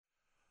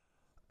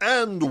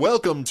And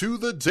welcome to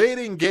the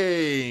dating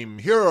game.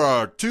 Here are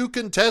our two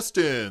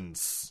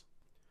contestants.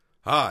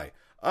 Hi,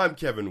 I'm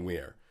Kevin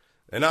Weir,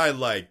 and I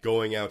like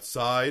going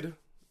outside,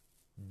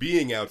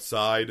 being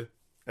outside,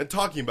 and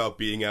talking about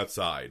being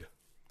outside.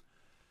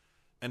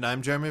 And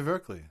I'm Jeremy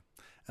Verkley,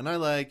 and I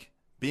like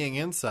being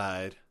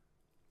inside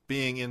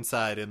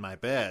in my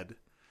bed,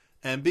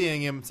 and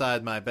being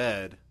inside my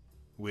bed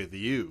with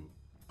you.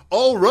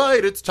 All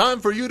right, it's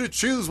time for you to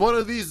choose one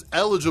of these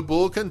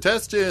eligible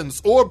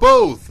contestants, or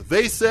both.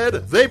 They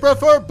said they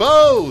prefer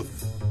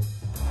both.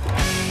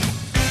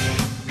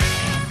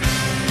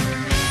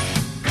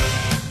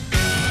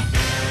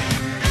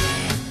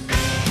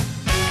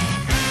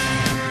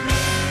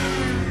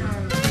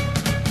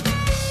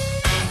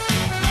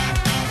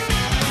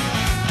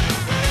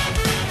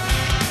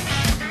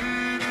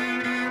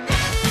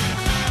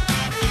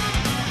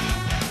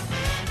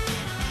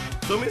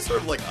 So I'm in sort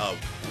of like a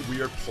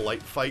weird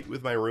polite fight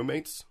with my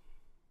roommates.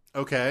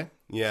 Okay.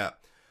 Yeah.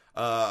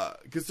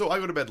 Because so I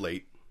go to bed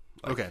late.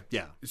 Okay,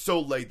 yeah.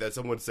 So late that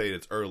someone would say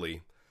it's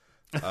early.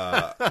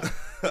 But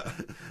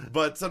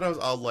sometimes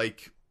I'll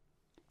like,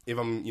 if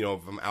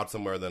I'm out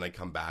somewhere, then I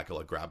come back, I'll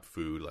like grab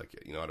food, like,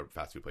 at a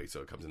fast food place,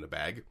 so it comes in a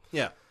bag.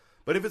 Yeah.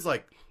 But if it's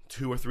like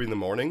 2 or 3 in the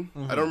morning,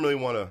 I don't really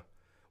want to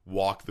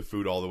walk the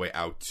food all the way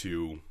out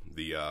to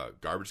the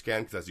garbage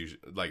can, because that's usually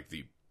like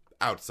the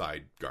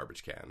outside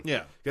garbage can.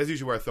 Yeah. That's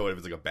usually where I throw it if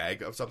it's like a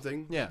bag of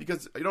something. Yeah.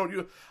 Because I don't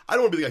want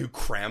to be the guy who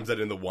crams it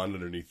in the one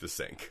underneath the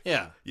sink.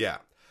 Yeah. Yeah.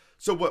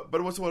 So what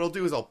I'll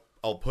do is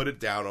I'll put it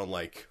down on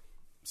like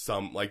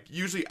some like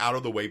usually out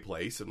of the way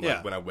place, and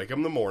like when I wake up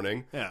in the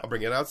morning, I'll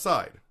bring it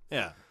outside.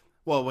 Yeah.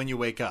 Well, when you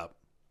wake up.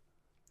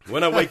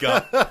 When I wake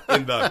up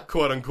in the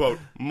quote unquote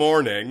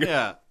morning,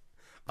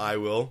 I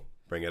will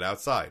bring it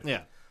outside.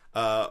 Yeah.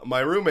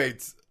 My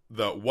roommates,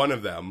 one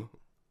of them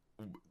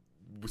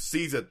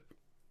sees it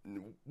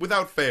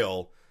without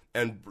fail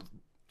and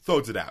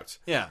throws it out.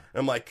 Yeah. And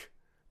I'm like,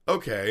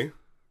 okay,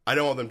 I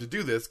don't want them to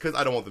do this because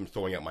I don't want them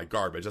throwing out my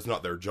garbage. That's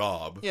not their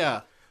job.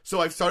 Yeah. So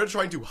I've started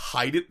trying to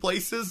hide it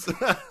places,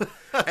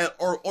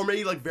 or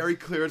maybe like very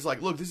clear. It's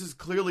like, look, this is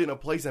clearly in a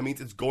place that means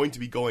it's going to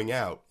be going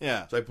out.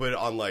 Yeah. So I put it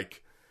on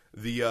like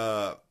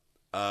the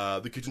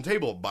kitchen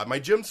table by my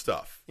gym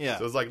stuff. Yeah.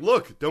 So it's like,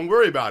 look, don't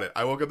worry about it.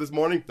 I woke up this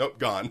morning. Nope,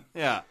 gone.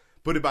 Yeah.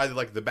 Put it by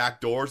the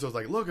back door. So it's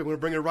like, look, I'm going to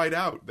bring it right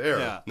out there.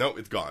 Yeah. Nope,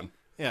 it's gone.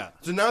 Yeah.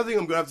 So now I think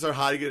I'm going to have to start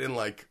hiding it in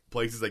like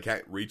places they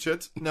can't reach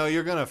it. No,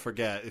 you're going to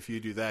forget if you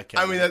do that,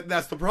 Kevin. I mean,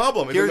 that's the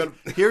problem.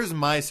 Here's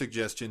my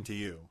suggestion to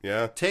you.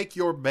 Yeah. Take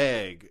your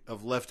bag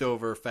of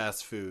leftover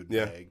fast food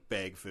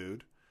bag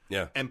food.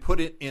 Yeah. And put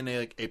it in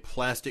a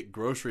plastic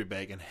grocery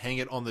bag and hang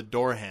it on the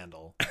door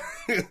handle.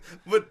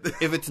 But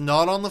if it's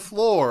not on the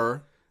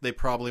floor, they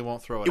probably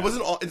won't throw it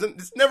out.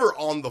 It's never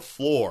on the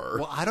floor.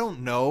 Well, I don't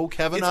know,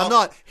 Kevin. I'm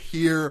not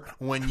here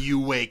when you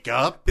wake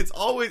up. It's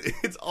always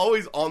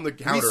on the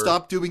counter. We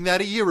stopped doing that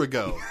a year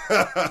ago.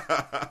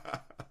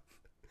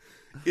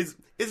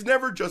 It's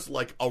never just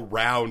like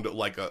around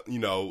like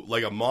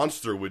a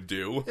monster would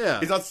do. Yeah.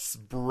 It's not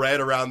spread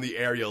around the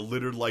area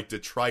littered like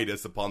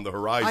detritus upon the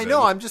horizon. I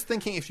know. I'm just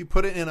thinking if you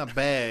put it in a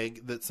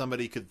bag that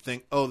somebody could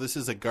think, oh, this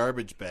is a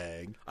garbage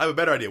bag. I have a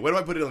better idea. What if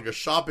I put it in like a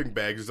shopping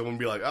bag so someone would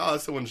be like, oh,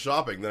 that's someone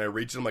shopping. Then I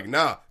reach it, I'm like,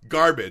 nah,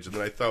 garbage. And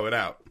then I throw it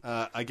out.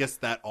 I guess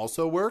that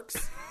also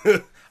works.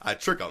 I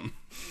trick them.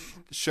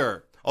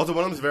 Sure. Also,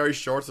 one of them's very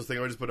short, so I think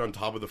I would just put it on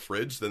top of the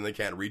fridge, then they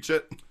can't reach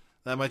it.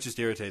 That might just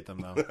irritate them,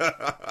 though.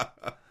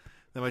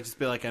 They might just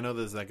be like, I know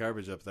there's that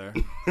garbage up there.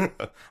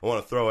 I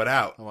want to throw it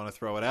out. I want to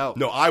throw it out.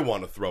 No, I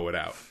want to throw it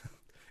out.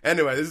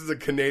 Anyway, this is a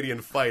Canadian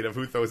fight of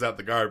who throws out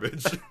the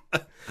garbage.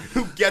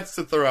 Who gets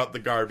to throw out the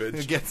garbage?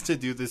 Who gets to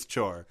do this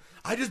chore?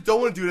 I just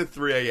don't want to do it at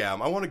 3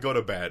 a.m. I want to go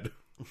to bed.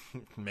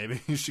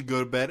 Maybe you should go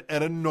to bed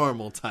at a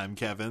normal time,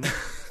 Kevin.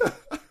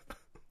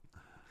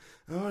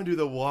 I want to do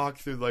the walk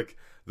through, like,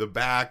 the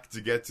back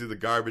to get to the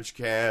garbage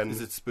can.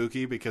 Is it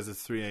spooky because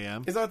it's 3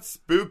 a.m.? It's not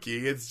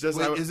spooky. It's just...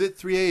 Wait, is it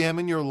 3 a.m.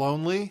 and you're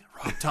lonely?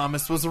 Rob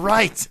Thomas was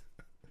right.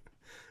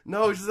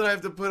 No, it's just that I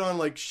have to put on,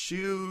 like,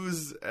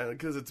 shoes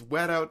because it's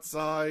wet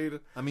outside.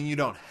 I mean, you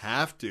don't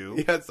have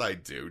to. Yes, I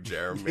do,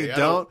 Jeremy. You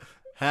don't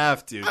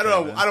have to, I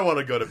don't know. I don't want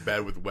to go to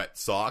bed with wet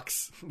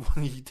socks.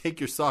 You take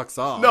your socks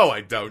off. No,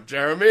 I don't,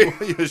 Jeremy.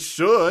 You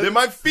should. Then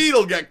my feet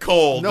will get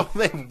cold. No,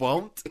 they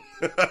won't.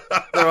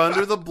 They're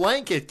under the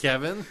blanket,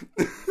 Kevin.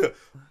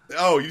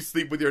 Oh, you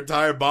sleep with your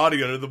entire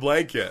body under the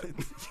blanket.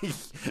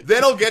 Then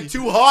it'll get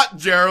too hot,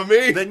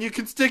 Jeremy. Then you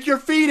can stick your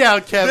feet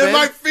out, Kevin. Then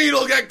my feet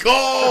will get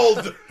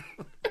cold.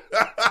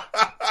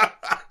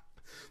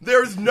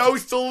 There's no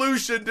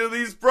solution to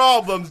these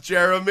problems,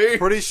 Jeremy.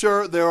 Pretty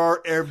sure there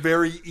are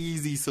very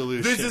easy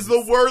solutions. This is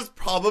the worst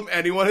problem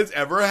anyone has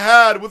ever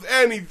had with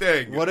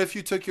anything. What if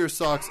you took your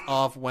socks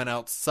off, went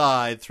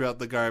outside, threw out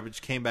the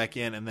garbage, came back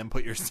in, and then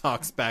put your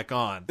socks back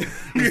on?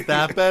 Is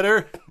that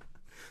better?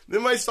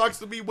 Then my socks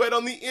will be wet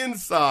on the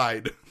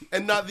inside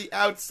and not the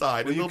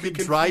outside. Well, and you they'll could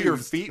be dry your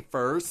confused. feet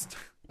first.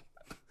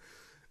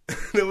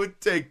 It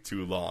would take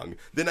too long.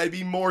 Then I'd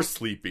be more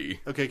sleepy.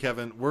 Okay,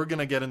 Kevin, we're going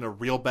to get in a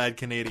real bad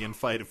Canadian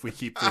fight if we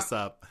keep this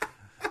up.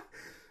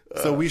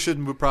 So we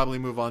should probably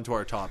move on to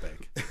our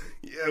topic.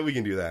 Yeah, we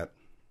can do that.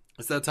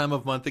 It's that time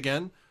of month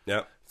again.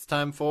 Yep. It's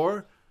time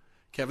for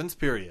Kevin's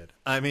period.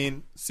 I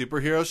mean,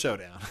 superhero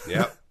showdown.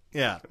 Yep.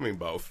 Yeah. I mean,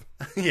 both.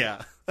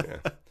 Yeah. Yeah.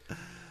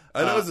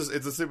 I know it's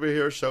a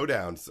superhero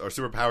showdown or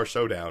superpower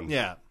showdown.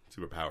 Yeah.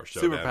 Superpower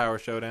showdown. Superpower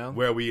showdown.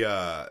 Where we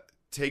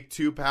take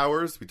two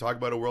powers, we talk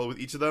about a world with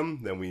each of them,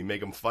 then we make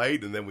them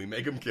fight, and then we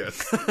make them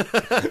kiss.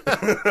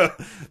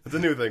 It's a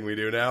new thing we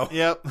do now.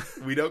 Yep.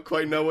 We don't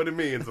quite know what it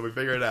means, so we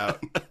figure it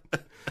out.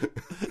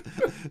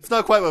 It's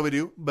not quite what we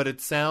do, but it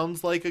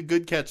sounds like a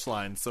good catch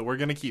line, so we're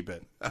going to keep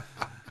it.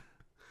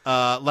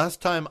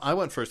 Last time I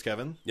went first,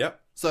 Kevin. Yep.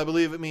 So I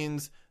believe it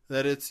means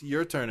that it's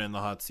your turn in the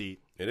hot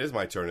seat. It is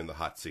my turn in the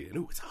hot seat. And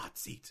ooh, it's a hot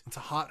seat. It's a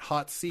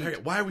hot seat. Hey,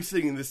 why are we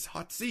sitting in this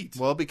hot seat?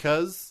 Well,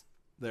 because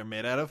they're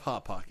made out of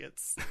Hot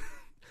Pockets.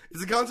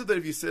 Is the concept that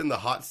if you sit in the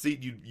hot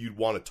seat, you'd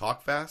want to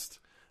talk fast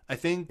I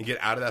think and get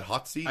out of that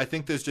hot seat?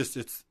 there's just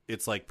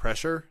it's like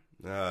pressure.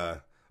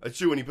 That's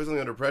true. When you put something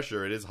under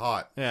pressure, it is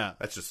hot. Yeah.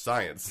 That's just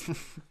science.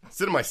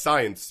 Sit in my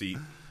science seat.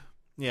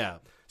 Yeah.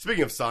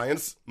 Speaking of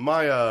science,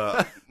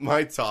 my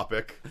my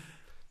topic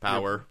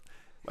power.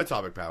 My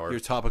topic power. Your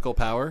topical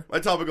power. My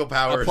topical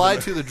power. Apply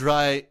to the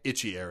dry,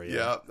 itchy area.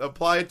 Yeah,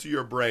 apply it to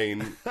your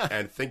brain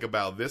and think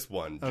about this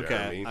one, Okay,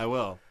 Jeremy. I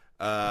will.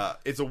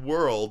 It's a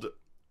world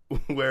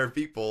where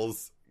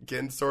peoples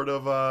can sort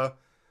of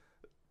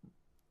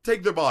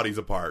take their bodies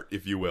apart,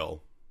 if you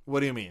will. What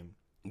do you mean?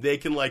 They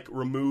can like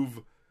remove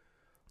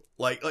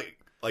like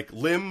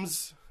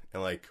limbs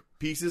and like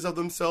pieces of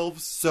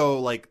themselves. So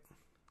like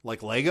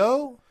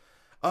Lego?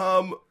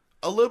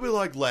 A little bit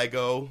like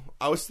Lego.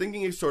 I was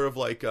thinking it's sort of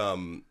like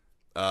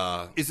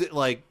Is it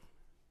like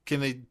can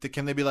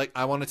they be like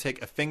I want to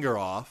take a finger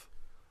off,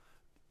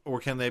 or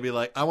can they be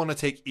like I want to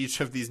take each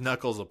of these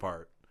knuckles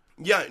apart?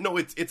 yeah, no,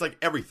 it's like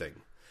everything.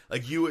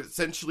 Like you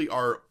essentially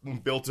are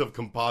built of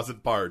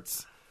composite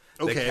parts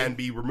that Okay. can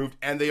be removed,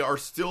 and they are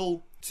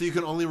still. So you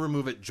can only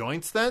remove at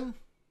joints then?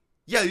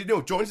 Yeah, you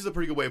know, joints is a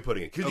pretty good way of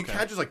putting it because you Okay.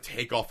 can't just like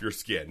take off your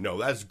skin. No,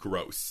 that's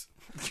gross.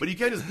 But you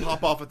can't just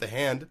pop off at the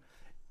hand.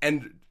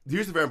 And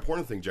here's the very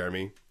important thing,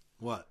 Jeremy.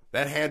 What?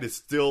 That hand is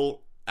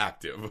still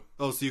active.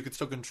 Oh, so you can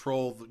still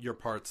control your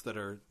parts that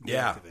are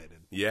Yeah. deactivated.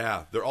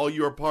 Yeah, they're all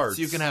your parts.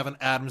 So you can have an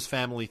Addams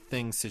Family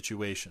thing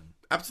situation.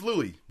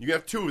 Absolutely. You can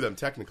have two of them,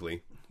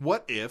 technically.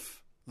 What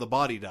if the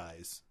body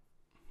dies?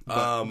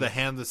 But the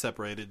hand that's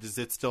separated, is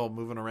it still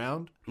moving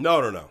around?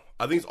 No.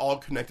 I think it's all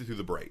connected through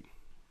the brain.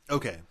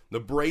 Okay. The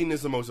brain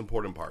is the most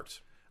important part.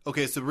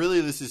 Okay, so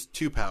really this is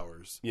two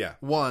powers. Yeah.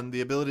 One,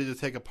 the ability to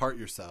take apart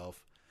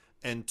yourself,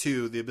 and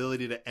two, the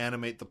ability to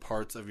animate the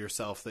parts of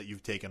yourself that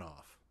you've taken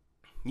off.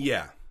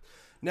 Yeah.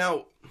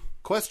 Now,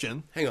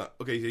 Question. hang on.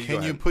 Okay, so Can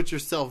go you ahead. put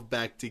yourself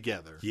back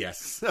together?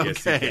 Yes. Okay.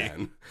 Yes, you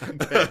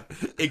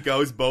can. It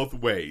goes both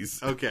ways.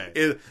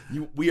 Okay.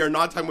 We are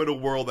not talking about a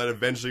world that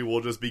eventually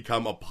will just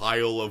become a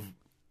pile of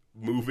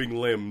moving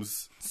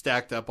limbs.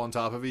 Stacked up on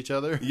top of each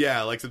other?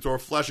 Yeah, like some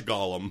sort of flesh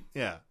golem.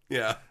 Yeah.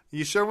 Yeah.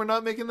 You sure we're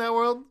not making that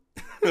world?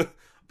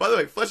 By the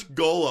way, flesh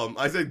golem.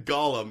 I said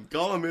golem.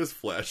 Golem is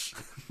flesh.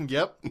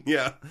 Yep.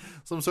 Yeah.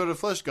 Some sort of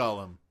flesh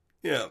golem.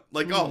 Yeah.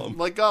 Like golem.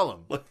 Like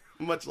Gollum.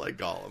 Much like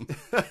golem.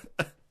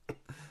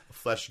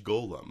 Flesh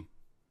golem.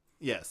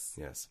 Yes.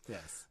 Yes.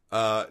 Yes.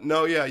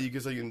 No, yeah, you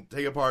can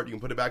take it apart, you can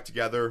put it back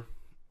together.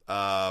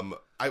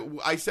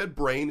 I said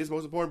brain is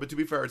most important, but to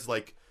be fair, it's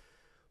like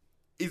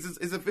it's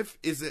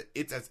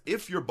as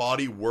if your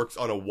body works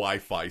on a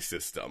Wi-Fi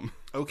system.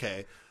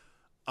 Okay.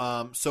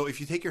 So if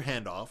you take your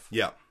hand off,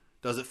 Yeah.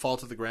 does it fall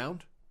to the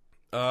ground?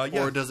 Yeah.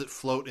 Or does it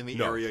float in the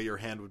No. area your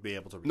hand would be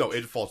able to reach? No,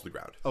 it falls to the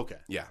ground. Okay.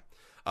 Yeah.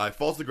 It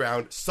falls to the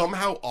ground.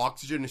 Somehow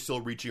oxygen is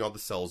still reaching all the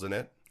cells in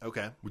it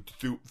Okay.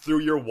 through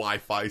your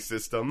Wi-Fi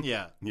system.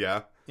 Yeah.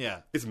 Yeah.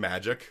 Yeah. It's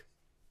magic.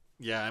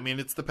 Yeah. I mean,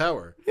 it's the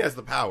power. Yeah, it's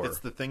the power. It's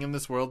the thing in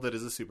this world that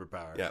is a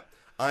superpower. Yeah.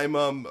 I'm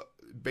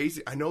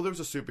I know there's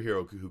a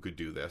superhero who could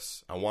do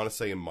this. I want to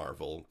say in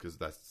Marvel because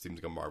that seems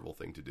like a Marvel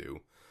thing to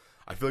do.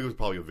 I feel like it was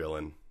probably a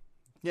villain.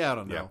 Yeah, I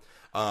don't know.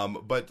 Yeah.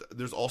 But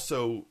there's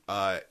also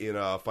in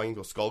Fighting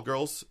the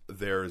Skullgirls,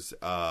 there's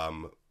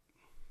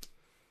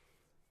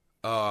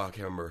I can't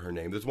remember her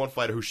name. There's one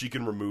fighter who she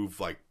can remove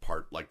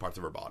parts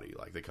of her body,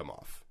 like they come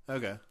off.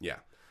 Okay. Yeah.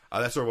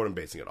 That's sort of what I'm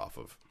basing it off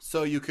of.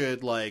 So you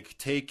could like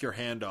take your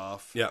hand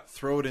off, Yeah.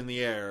 throw it in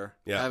the air,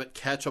 Yeah. have it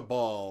catch a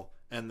ball,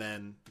 and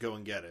then go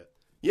and get it.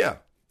 Yeah.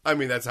 I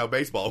mean, that's how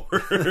baseball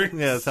works. Yeah,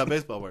 that's how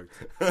baseball works.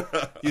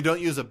 You don't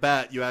use a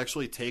bat. You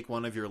actually take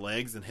one of your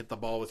legs and hit the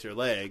ball with your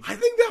leg. I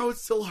think that would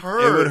still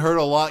hurt. It would hurt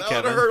a lot, That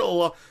Kevin. would hurt a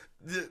lot.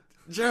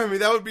 Jeremy,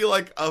 that would be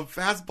like a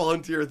fastball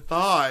into your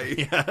thigh.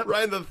 Yeah.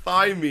 Right in the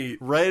thigh meat.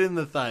 Right in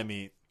the thigh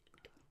meat.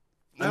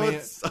 That I mean,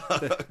 would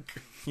suck.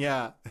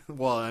 Yeah.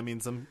 Well, I mean,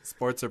 some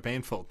sports are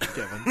painful,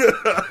 Kevin.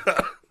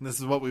 This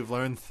is what we've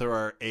learned through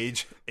our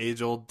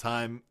age-old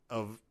time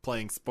of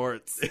playing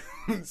sports.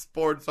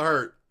 Sports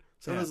hurt.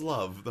 So Yeah. does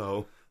love,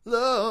 though.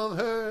 Love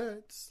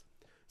hurts.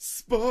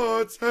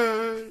 Sports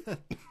hurt.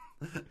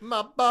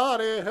 My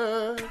body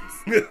hurts.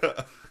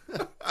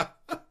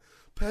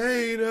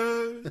 Pain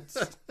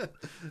hurts.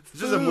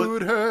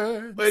 Food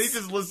hurts. Wait, he's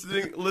just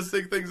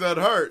listing things that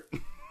hurt.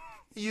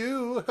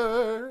 You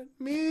hurt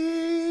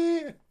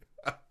me.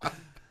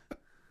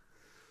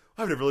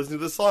 I've never listened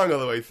to this song all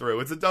the way through.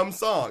 It's a dumb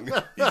song.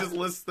 He just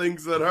lists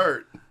things that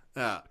hurt.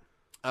 Yeah.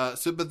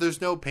 But there's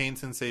no pain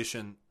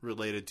sensation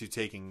related to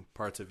taking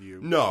parts of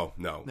you. No.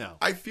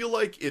 I feel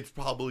like it's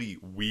probably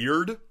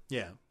weird.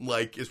 Yeah.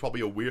 Like, it's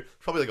probably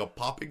like a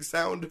popping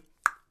sound.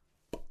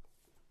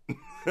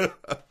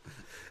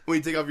 When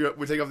you take off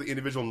the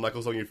individual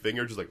knuckles on your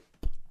finger, just like.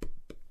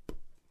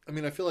 I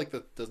mean, I feel like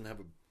that doesn't have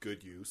a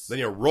good use. Then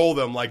you roll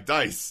them like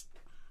dice.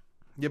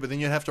 Yeah, but then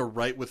you'd have to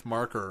write with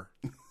marker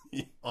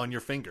on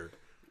your finger.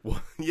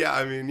 Well, yeah,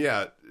 I mean,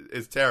 yeah,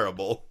 it's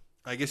terrible.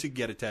 I guess you could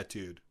get it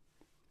tattooed.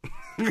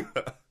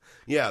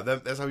 Yeah,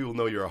 that's how people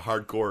know you're a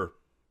hardcore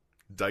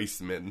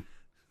diceman.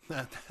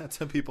 That's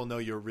how people know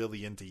you're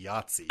really into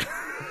Yahtzee.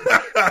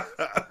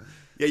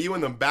 Yeah, you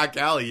and them back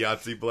alley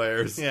Yahtzee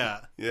players.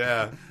 Yeah.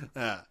 Yeah.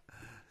 Yeah.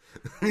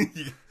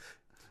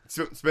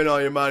 Spend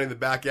all your money in the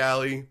back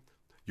alley.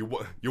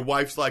 Your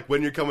wife's like,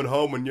 when you're coming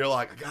home, and you're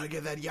like, I gotta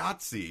get that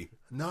Yahtzee.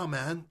 No,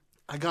 man.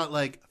 I got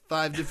like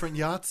 5 different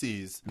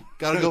Yahtzees.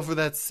 Gotta go for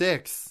that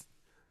 6.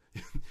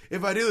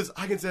 If I do this,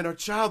 I can send our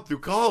child through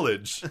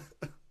college.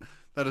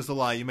 That is a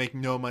lie. You make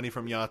no money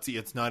from Yahtzee.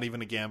 It's not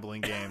even a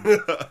gambling game.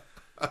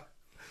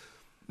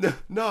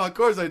 No, of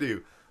course I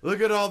do. Look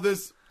at all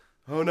this.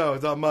 Oh no,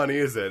 it's not money,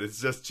 is it? It's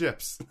just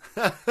chips.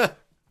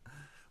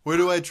 Where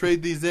do I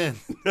trade these in?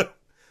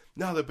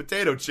 No, the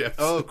potato chips.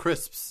 Oh,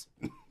 crisps.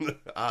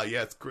 Ah,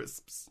 yes,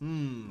 crisps.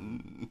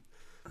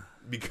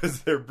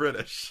 Because they're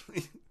British.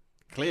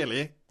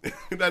 Clearly.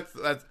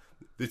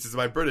 This is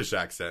my British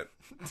accent.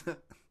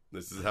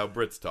 This is how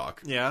Brits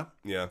talk. Yeah.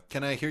 Yeah.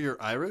 Can I hear your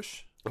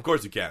Irish? Of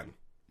course you can.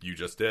 You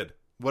just did.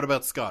 What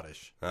about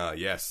Scottish?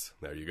 Yes.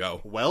 There you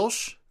go.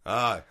 Welsh?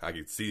 I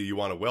can see you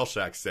want a Welsh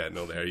accent.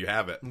 No, there you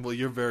have it. Well,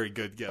 you're very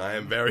good, Gavin. I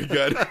am very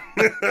good.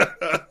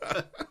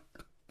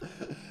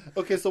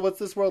 Okay, so what's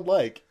this world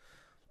like?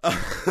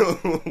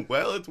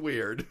 Well, it's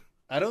weird.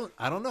 I don't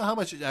know how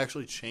much it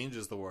actually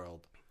changes the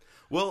world.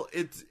 Well,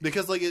 it's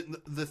Because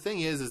the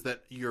thing is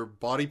that your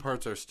body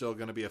parts are still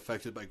going to be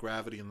affected by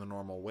gravity in the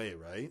normal way,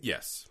 right?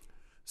 yes.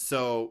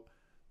 So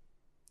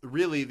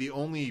really the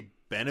only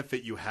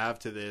benefit you have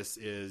to this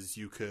is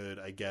you could,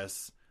 I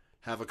guess,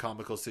 have a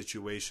comical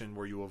situation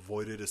where you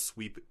avoided a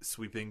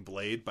sweeping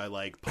blade by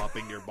like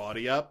popping your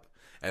body up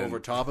over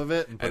top of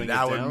it and putting And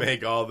that it down. would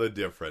make all the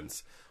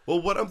difference.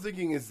 Well, what I'm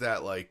thinking is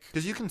that, like,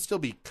 Because you can still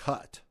be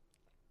cut.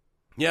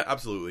 yeah,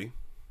 absolutely.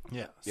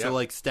 Yeah. Yeah. So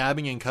like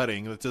stabbing and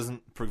cutting, that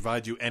doesn't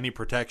provide you any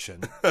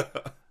protection.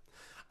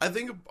 I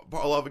think a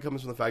lot of it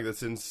comes from the fact that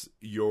since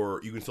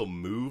you can still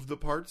move the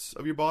parts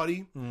of your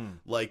body,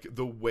 like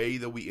the way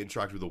that we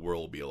interact with the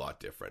world will be a lot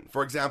different.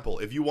 For example,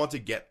 if you want to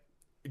get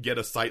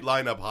a sight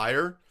line up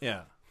higher,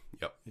 Yeah.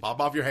 yep,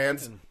 pop off your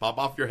hands, pop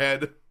off your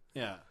head,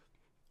 Yeah.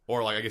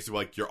 or like I guess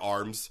like your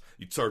arms.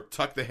 You sort of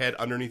tuck the head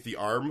underneath the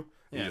arm.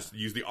 And Yeah. just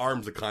use the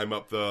arms to climb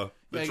up the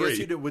I tree.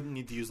 guess you wouldn't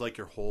need to use like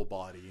your whole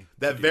body.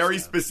 That to do very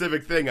stuff.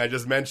 specific thing I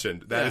just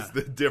mentioned. That is Yeah.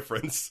 the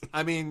difference.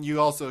 I mean,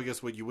 you also, I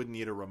guess, you wouldn't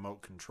need a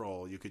remote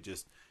control. You could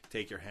just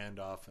take your hand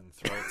off and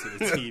throw it to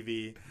the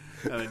TV,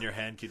 and then your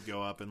hand could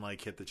go up and like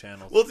hit the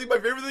channels. Well, see, my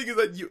favorite thing is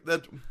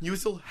that you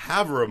still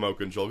have a remote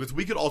control, because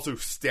we could also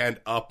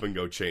stand up and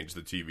go change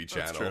the TV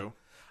channel. That's true.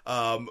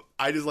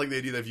 I just like the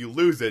idea that if you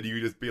lose it, you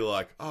could just be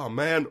like, oh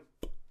man.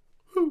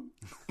 Whew.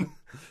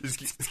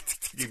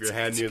 Just keep your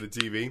hand near the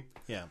TV.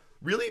 Yeah.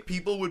 Really,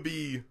 people would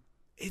be...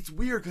 It's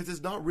weird, because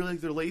it's not really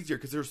like they're lazier,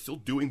 because they're still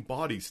doing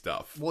body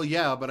stuff. Well,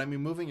 yeah, but I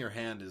mean, moving your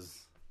hand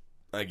is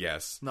I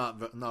guess.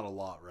 not a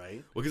lot,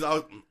 right? Well,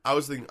 because I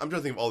was thinking... I'm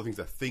trying to think of all the things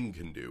a thing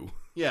can do.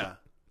 Yeah.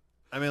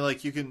 I mean,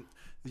 like, you can...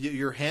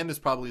 Your hand is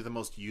probably the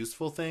most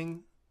useful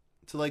thing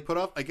to, like, put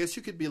off. I guess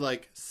you could be,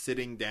 like,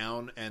 sitting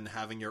down and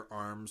having your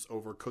arms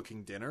over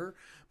cooking dinner,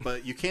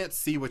 but you can't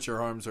see what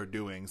your arms are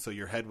doing, so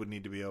your head would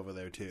need to be over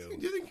there, too.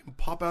 Do you think you can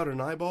pop out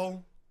an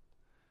eyeball?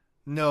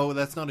 No,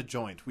 that's not a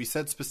joint. We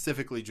said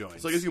specifically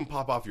joints. So I guess you can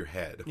pop off your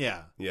head.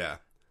 Yeah. Yeah.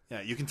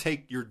 Yeah, you can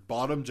take your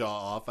bottom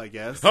jaw off, I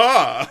guess.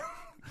 Ah!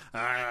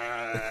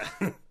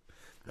 Ah.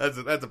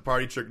 That's a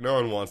party trick no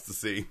one wants to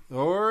see.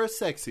 Or a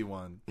sexy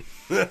one.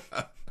 Yeah,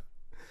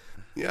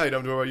 you don't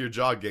have to worry about your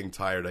jaw getting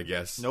tired, I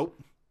guess. Nope.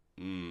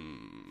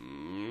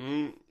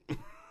 Mm.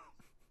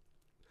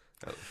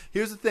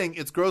 Here's the thing.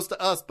 It's gross to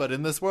us, but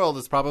in this world,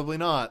 it's probably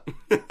not.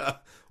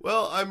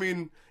 Well, I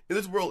mean, in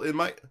this world,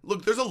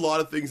 look, there's a lot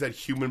of things that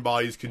human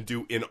bodies can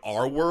do in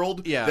our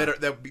world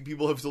that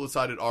people have still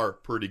decided are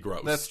pretty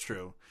gross. That's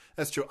true.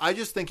 That's true. I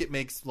just think it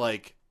makes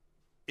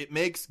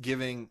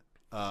giving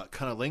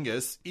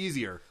cunnilingus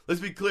easier.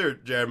 Let's be clear,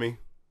 Jeremy.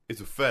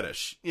 It's a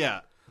fetish.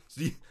 Yeah.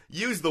 So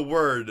use the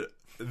word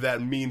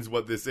that means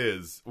what this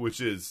is, which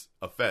is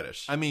a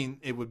fetish. I mean,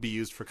 it would be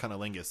used for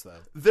cunnilingus,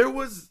 though.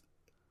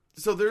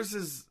 There's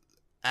this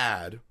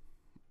ad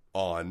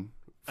on...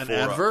 An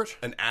advert?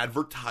 An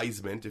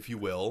advertisement, if you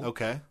will.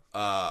 Okay.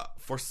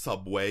 For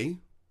Subway.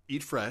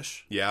 Eat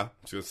fresh. Yeah, I'm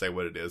just going to say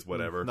what it is,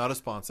 whatever. Not a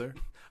sponsor.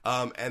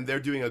 And they're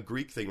doing a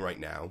Greek thing right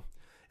now,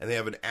 and they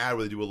have an ad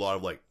where they do a lot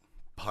of like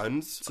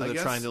puns. So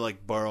they're trying to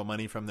like borrow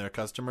money from their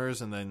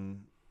customers and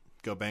then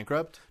go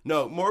bankrupt?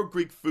 No, more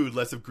Greek food,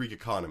 less of Greek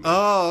economy.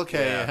 Oh,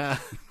 okay. Yeah.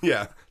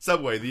 Yeah.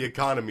 Subway, the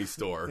economy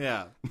store.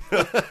 Yeah.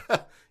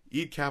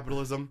 Eat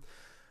capitalism.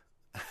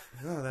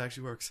 Oh, that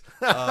actually works.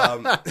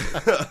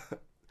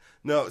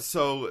 No,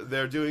 so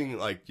they're doing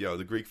like,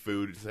 the Greek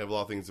food. They have a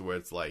lot of things where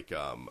it's like,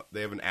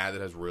 they have an ad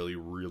that has really,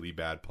 really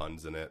bad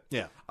puns in it.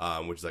 Yeah.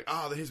 Which is like,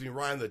 that hits me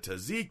right in the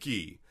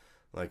tzatziki.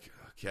 Like,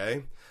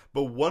 okay.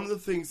 But one of the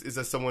things is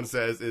that someone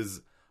says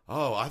is,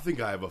 I think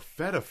I have a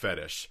feta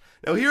fetish.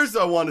 Now, here's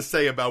what I want to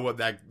say about what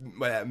that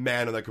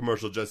man in that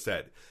commercial just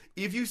said.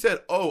 If you said,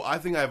 I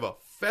think I have a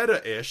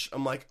feta-ish,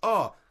 I'm like,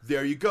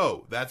 there you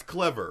go. That's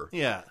clever.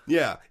 Yeah.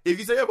 Yeah. If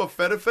you say I have a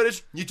feta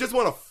fetish, you just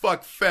want to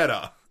fuck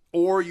feta.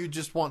 Or you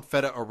just want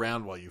feta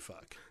around while you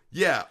fuck.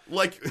 Yeah.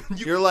 Like,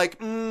 you're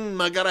like,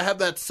 I gotta have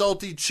that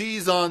salty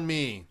cheese on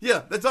me.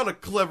 Yeah, that's not a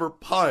clever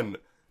pun.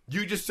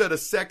 You just said a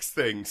sex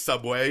thing,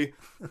 Subway.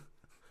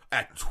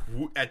 At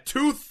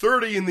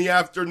 2:30 in the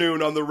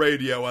afternoon on the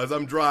radio as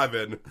I'm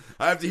driving,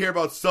 I have to hear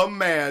about some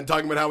man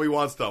talking about how he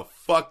wants to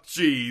fuck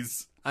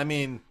cheese. I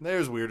mean,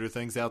 there's weirder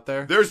things out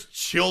there. There's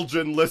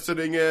children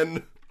listening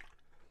in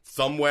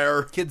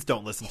somewhere. Kids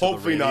don't listen to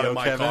Hopefully the radio, not in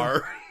my Kevin.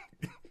 car.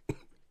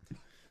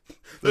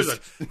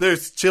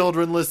 There's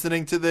children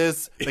listening to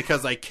this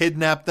because I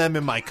kidnapped them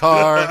in my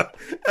car.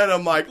 And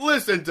I'm like,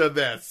 listen to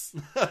this.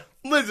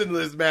 Listen to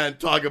this man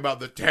talk about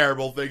the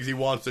terrible things he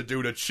wants to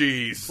do to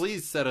cheese.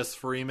 Please set us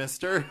free,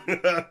 mister.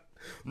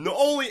 No,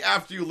 only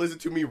after you listen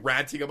to me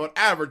ranting about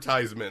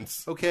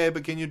advertisements. Okay,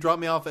 but can you drop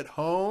me off at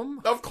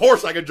home? Of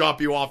course I can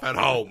drop you off at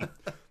home.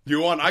 You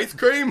want ice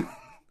cream?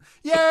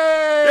 Yay!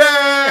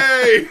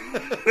 Yay!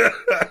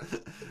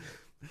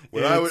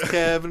 It's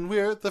Kevin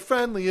Weir, the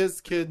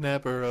friendliest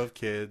kidnapper of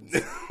kids.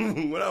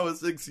 When I was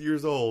 6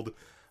 years old,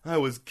 I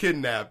was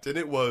kidnapped, and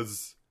it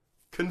was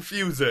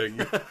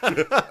confusing.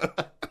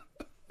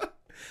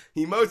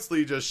 He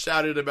mostly just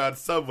shouted about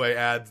Subway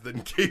ads,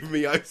 then gave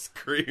me ice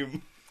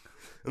cream,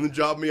 and then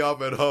dropped me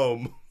off at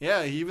home.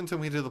 Yeah, he even took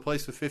me to the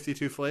place with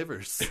 52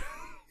 flavors.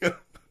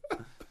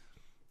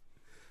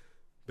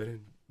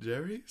 Ben &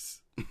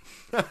 Jerry's?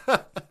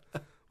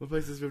 What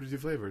place has 52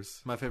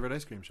 flavors? My favorite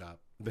ice cream shop.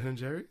 Ben &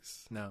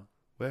 Jerry's? No.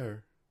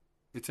 Where?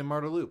 It's in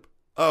Marta Loop.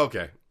 Oh,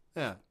 okay.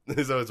 Yeah.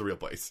 So it's a real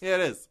place. Yeah,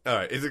 it is. All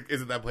right. Is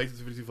it that place with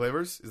 52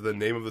 flavors? Is it the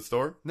name of the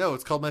store? No,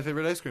 it's called My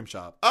Favorite Ice Cream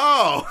Shop.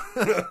 Oh!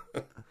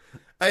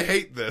 I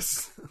hate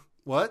this.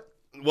 What?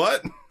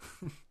 What?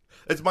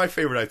 It's my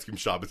favorite ice cream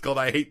shop. It's called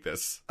I Hate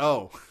This.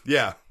 Oh.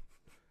 Yeah.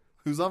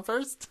 Who's on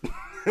first?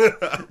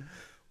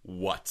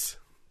 What?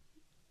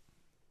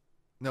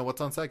 No,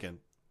 what's on second?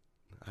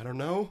 I don't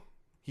know.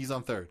 He's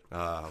on third.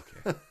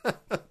 Okay.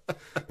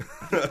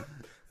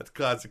 That's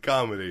classic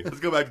comedy. Let's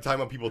go back to talking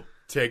about people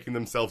taking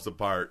themselves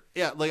apart.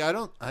 Yeah, like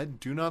I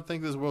do not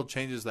think this world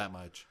changes that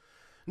much.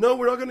 No,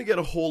 we're not going to get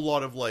a whole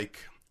lot of like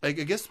I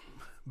guess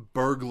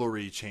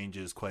burglary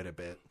changes quite a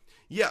bit.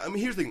 Yeah, I mean,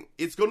 here's the thing.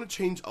 It's going to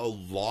change a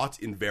lot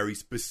in very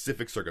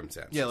specific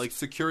circumstances. Yeah, like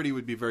security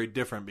would be very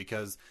different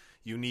because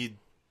you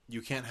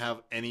can't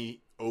have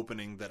any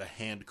opening that a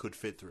hand could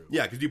fit through.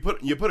 Yeah, because you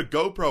put a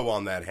GoPro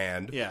on that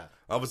hand. Yeah.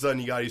 All of a sudden,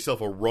 you got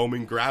yourself a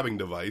roaming grabbing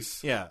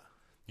device. Yeah.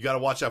 You got to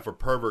watch out for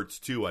perverts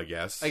too, I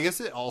guess. I guess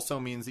it also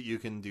means that you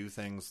can do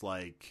things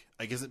like,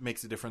 I guess it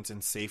makes a difference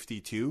in safety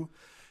too.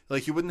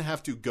 Like you wouldn't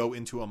have to go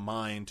into a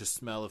mine to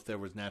smell if there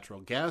was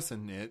natural gas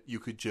in it. You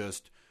could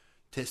just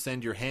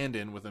send your hand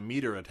in with a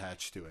meter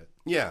attached to it.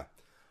 Yeah.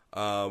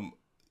 I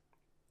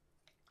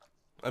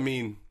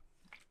mean,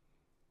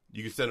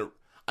 you could send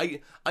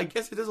I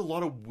guess it does a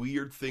lot of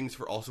weird things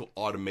for also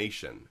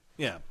automation.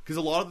 Yeah. Because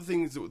a lot of the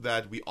things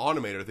that we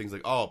automate are things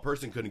like, a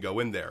person couldn't go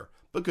in there.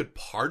 But could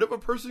part of a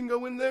person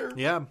go in there?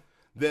 Yeah.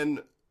 Then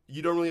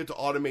you don't really have to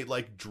automate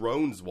like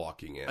drones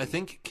walking in. I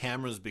think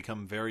cameras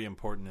become very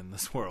important in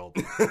this world.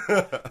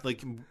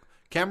 Like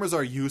cameras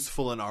are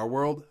useful in our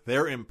world.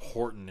 They're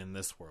important in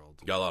this world.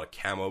 You got a lot of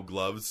camo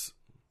gloves.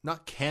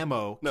 Not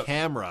camo, No.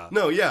 camera.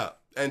 No, yeah.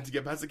 And to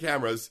get past the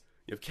cameras,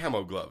 you have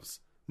camo gloves.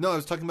 No, I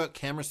was talking about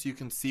cameras so you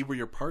can see where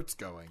your part's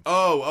going.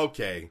 Oh,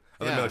 okay.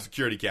 I Yeah. think like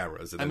security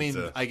cameras. And I mean,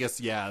 it's, I guess,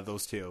 yeah,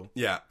 those two.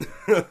 yeah.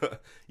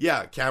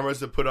 Yeah, cameras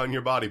to put on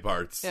your body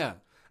parts. Yeah.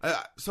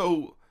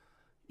 So,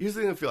 here's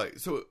the thing I feel like.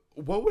 So,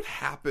 what would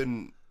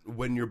happen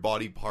when your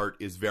body part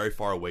is very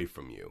far away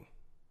from you?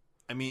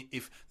 I mean,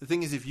 if the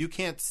thing is, if you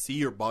can't see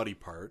your body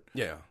part,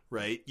 Yeah.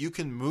 right, you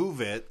can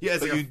move it, Yeah,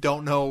 it's but like you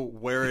don't know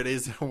where it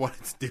is or what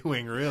it's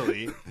doing,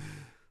 really.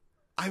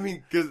 I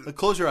mean, because...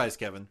 Close your eyes,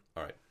 Kevin.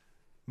 All right.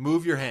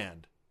 Move your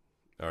hand.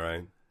 All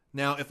right.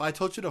 Now, if I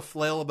told you to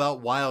flail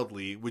about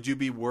wildly, would you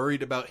be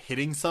worried about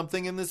hitting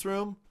something in this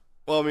room?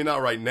 Well, I mean,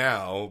 not right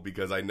now,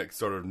 because I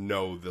sort of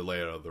know the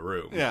layout of the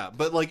room. Yeah,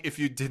 but like if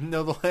you didn't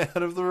know the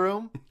layout of the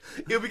room,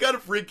 It would be kind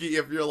of freaky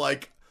if you're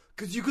like...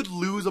 Because you could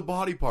lose a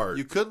body part.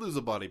 you could lose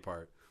a body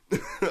part.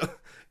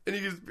 And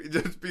you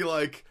just be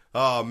like,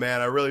 oh, man,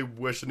 I really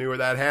wish I knew where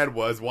that hand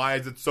was. Why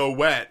is it so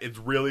wet? It's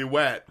really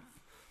wet.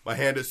 My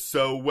hand is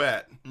so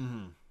wet.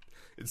 Mm-hmm.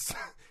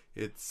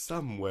 It's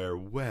somewhere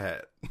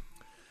wet.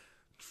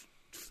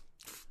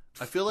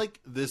 I feel like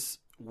this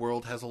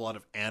world has a lot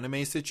of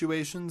anime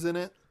situations in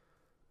it.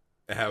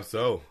 How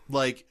so?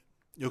 Like,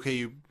 okay,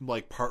 you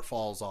like part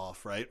falls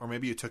off, right? Or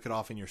maybe you took it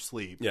off in your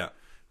sleep. Yeah.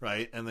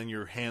 Right? And then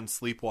your hand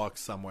sleepwalks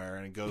somewhere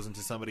and it goes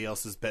into somebody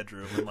else's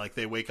bedroom and like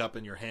they wake up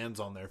and your hand's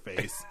on their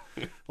face.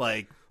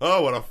 Like,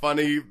 oh, what a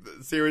funny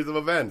series of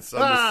events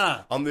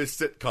on this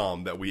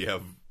sitcom that we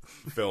have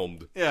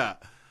filmed. Yeah.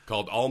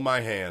 Called All My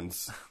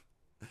Hands.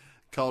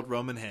 Called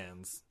Roman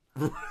Hands.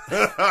 And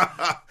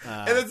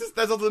that's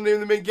also the name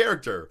of the main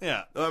character.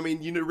 Yeah. I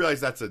mean, you realize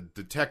that's a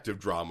detective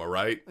drama,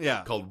 right?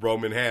 Yeah. Called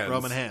Roman Hands.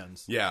 Roman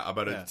Hands. Yeah,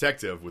 about a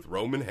detective with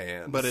Roman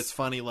hands. But it's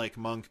funny like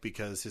Monk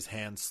because his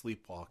hands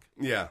sleepwalk.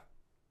 Yeah.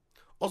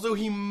 Also,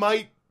 he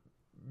might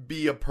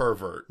be a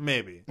pervert.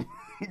 Maybe.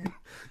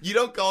 You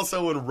don't call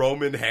someone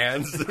Roman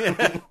Hands.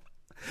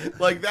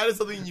 Like, that is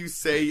something you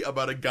say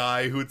about a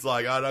guy who it's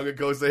like, I'm going to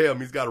go to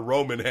him. He's got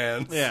Roman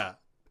hands. Yeah.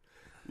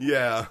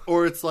 Yeah.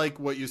 Or it's like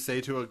what you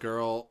say to a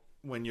girl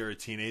when you're a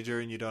teenager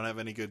and you don't have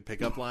any good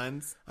pickup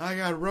lines. I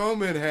got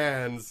Roman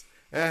hands.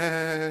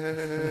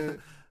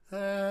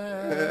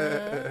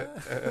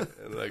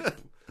 Like,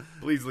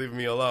 please leave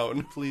me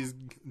alone. Please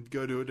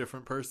go to a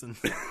different person.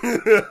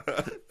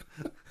 It's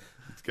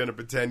going to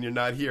pretend you're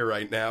not here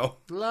right now.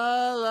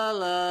 La, la,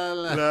 la,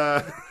 la.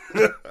 Nah.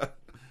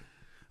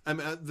 I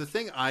mean, the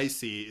thing I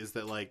see is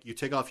that, like, you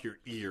take off your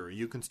ear,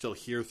 you can still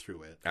hear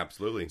through it.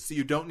 Absolutely. So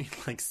you don't need,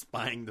 like,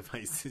 spying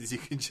devices. You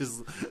can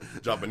just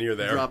drop an ear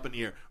there. Drop an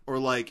ear. Or,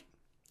 like,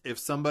 if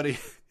somebody's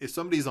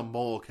a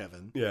mole,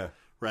 Kevin. Yeah.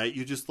 Right?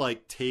 You just,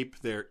 like, tape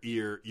your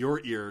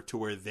ear to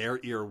where their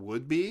ear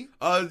would be.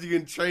 Oh, you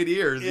can trade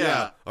ears.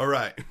 Yeah. All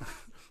right.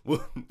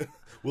 We'll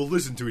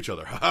listen to each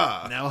other.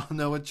 Ha-ha. Now I'll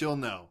know what you'll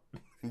know.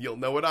 And you'll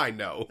know what I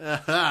know.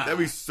 That'd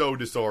be so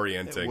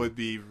disorienting. It would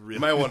be really you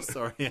might want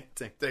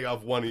disorienting. Take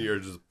off one ear,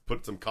 just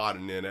put some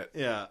cotton in it.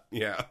 Yeah.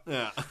 Yeah.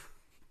 Yeah.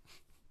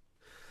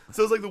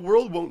 So it's like the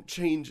world won't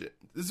change it.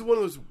 This is one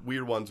of those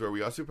weird ones where we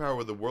got superpower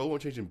where the world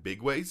won't change in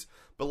big ways,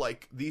 but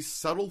like these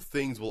subtle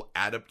things will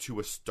add up to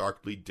a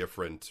starkly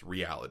different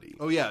reality.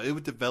 Oh yeah, it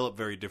would develop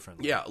very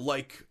differently. Yeah,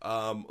 like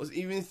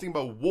even think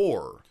about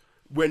war,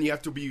 when you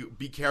have to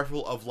be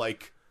careful of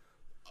like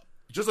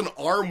just an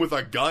arm with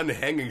a gun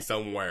hanging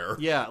somewhere.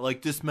 Yeah,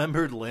 like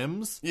dismembered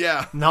limbs.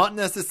 Yeah. Not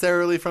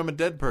necessarily from a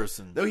dead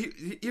person. No,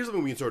 here's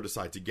something we can sort of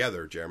decide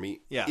together, Jeremy.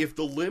 Yeah. If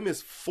the limb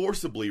is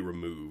forcibly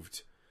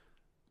removed,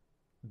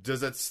 does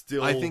that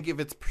still... I think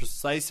if it's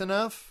precise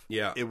enough,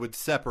 yeah, it would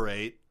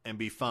separate and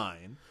be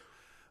fine.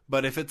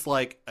 But if it's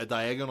like a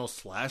diagonal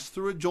slash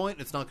through a joint,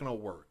 it's not going to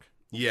work.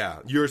 Yeah,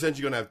 you're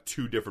essentially going to have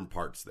two different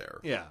parts there.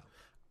 Yeah.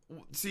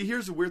 See,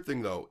 here's the weird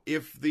thing, though.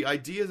 If the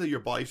idea is that your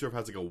body sort of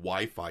has like a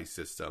Wi-Fi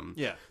system,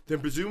 yeah,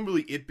 then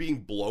presumably it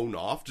being blown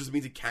off just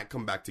means it can't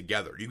come back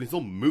together. You can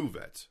still move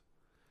it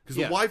because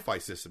the Wi-Fi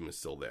system is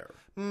still there.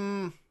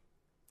 It'll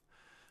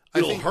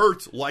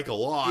hurt like a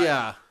lot.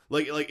 Yeah,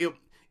 like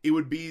it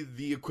would be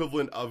the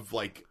equivalent of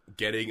like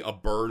getting a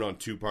burn on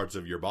two parts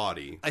of your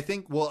body. I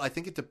think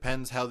it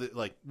depends how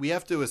we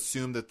have to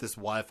assume that this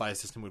Wi-Fi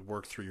system would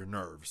work through your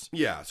nerves.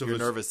 Yeah, so your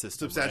nervous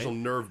system, substantial right?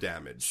 nerve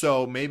damage.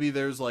 So maybe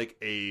there's like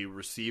a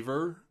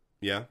receiver,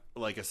 yeah,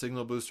 like a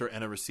signal booster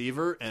and a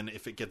receiver, and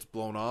if it gets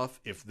blown off,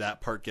 if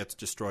that part gets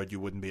destroyed, you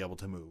wouldn't be able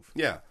to move.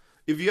 Yeah,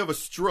 if you have a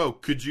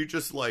stroke, could you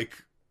just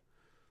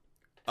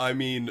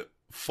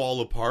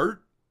fall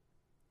apart?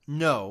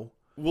 No.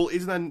 Well,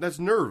 that's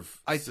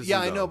nerve? I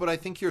know, but I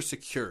think you're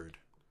secured,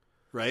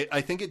 right?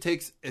 I think it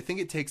takes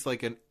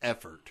like an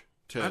effort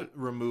to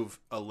remove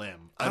a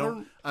limb. I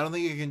don't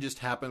think it can just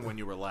happen when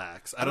you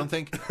relax. I don't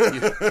think you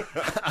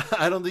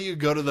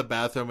go to the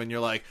bathroom and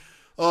you're like,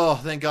 oh,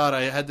 thank God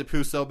I had to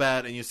poo so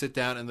bad, and you sit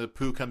down and the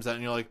poo comes out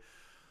and you're like,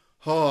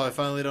 oh, I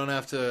finally don't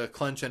have to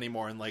clench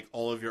anymore, and like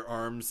all of your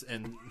arms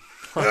and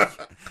like,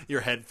 your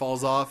head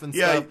falls off and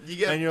stuff.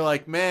 And you're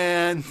like,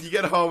 man. You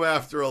get home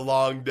after a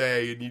long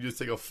day and you just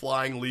take a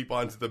flying leap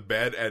onto the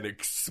bed and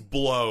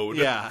explode.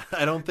 Yeah,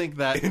 I don't think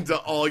that into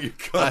all your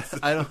guts.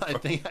 I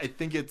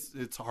think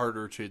it's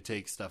harder to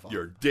take stuff off.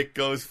 Your dick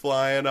goes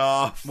flying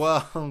off.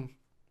 Well,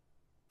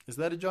 is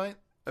that a joint?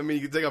 I mean,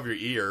 you can take off your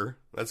ear.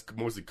 That's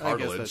mostly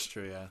cartilage. I guess that's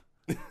true. Yeah.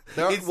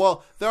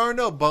 There are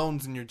no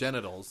bones in your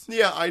genitals.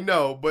 Yeah, I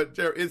know, but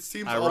it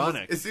seems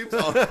ironic.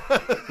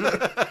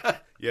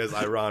 Yes,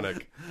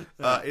 ironic.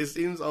 It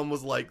seems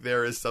almost like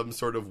there is some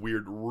sort of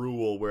weird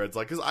rule where it's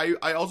like, because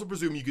I also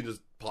presume you can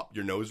just pop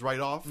your nose right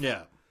off.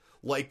 Yeah,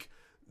 like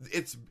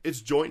it's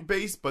joint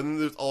based, but then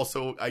there's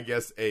also, I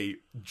guess, a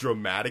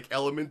dramatic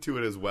element to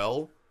it as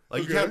well.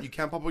 Like you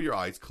can't pop off your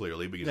eyes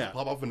clearly, but you can just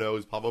pop off a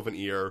nose, pop off an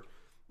ear,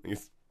 you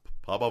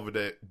pop off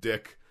a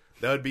dick.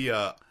 That would be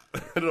I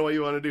don't know why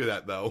you want to do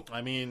that, though.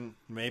 I mean,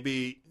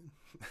 maybe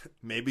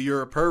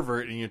you're a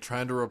pervert and you're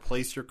trying to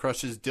replace your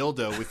crush's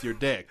dildo with your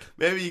dick.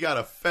 Maybe you got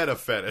a feta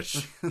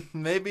fetish.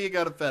 Maybe you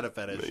got a feta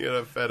fetish. You got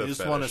a feta You just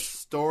fetish. want to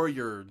store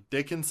your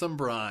dick in some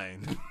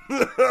brine.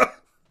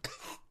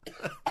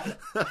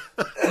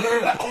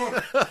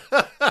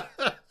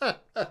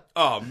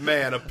 Oh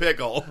man, a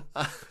pickle.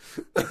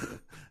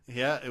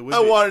 Yeah, it would.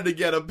 I wanted to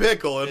get a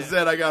pickle.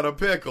 Instead, I got a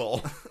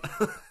pickle.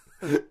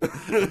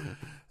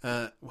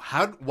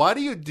 Why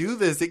do you do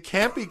this? It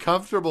can't be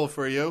comfortable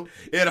for you.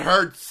 It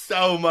hurts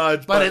so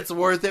much, But it's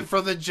worth it for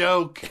the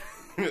joke.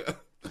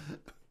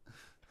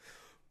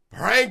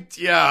 pranked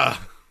ya.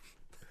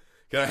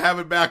 Can I have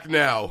it back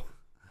now?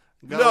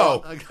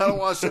 No. I gotta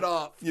wash it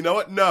off. You know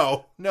what?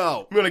 No.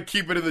 No. I'm going to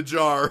keep it in the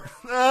jar.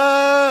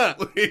 Ah!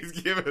 Please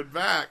give it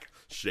back.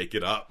 Shake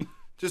it up.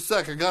 Just a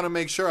sec. I gotta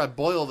make sure I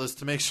boil this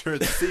to make sure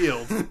it's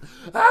sealed.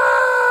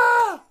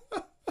 Ah!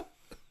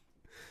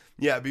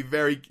 Yeah, be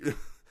very...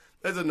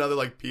 That's another,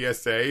 like,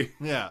 PSA.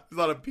 Yeah. There's a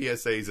lot of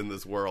PSAs in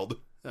this world.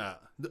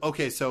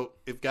 Okay, so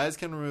if guys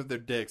can remove their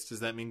dicks, does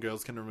that mean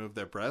girls can remove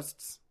their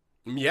breasts?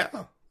 Yeah.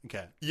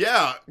 Okay.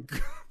 Yeah.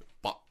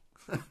 Pop.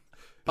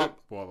 Pop.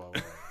 Whoa, whoa,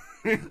 whoa.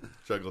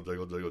 Juggle,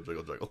 juggle, juggle,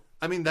 juggle, juggle.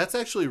 I mean,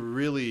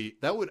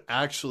 that would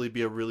actually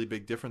be a really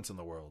big difference in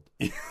the world.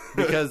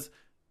 Because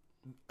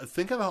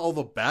think of all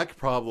the back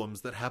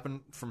problems that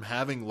happen from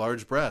having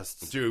large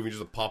breasts. Dude, we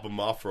just pop them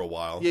off for a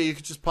while. Yeah, you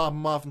could just pop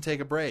them off and take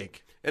a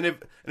break. And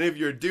if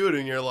you're a dude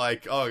and you're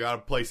like, oh, I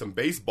gotta play some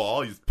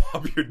baseball, you just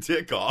pop your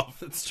dick off.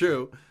 That's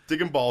true. Dick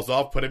and balls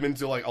off, put him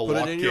into like a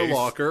lock Put it in your case.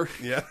 locker.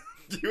 Yeah,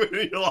 you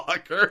in your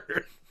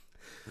locker.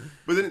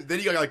 But then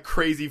you got like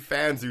crazy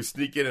fans who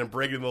sneak in and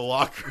break into the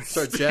locker.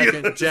 Start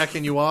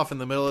jacking you off in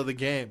the middle of the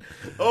game.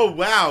 Oh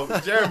wow,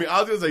 Jeremy,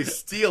 I was gonna say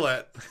steal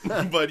it,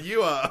 but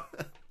you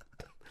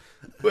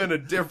went a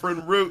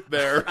different route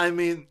there. I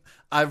mean,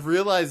 I've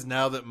realized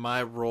now that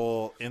my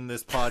role in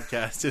this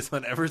podcast is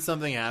whenever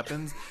something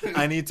happens,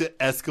 I need to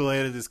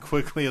escalate it as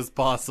quickly as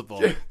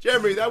possible.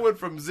 Jeremy, that went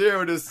from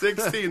 0 to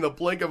 60 in the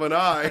blink of an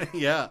eye.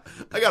 Yeah.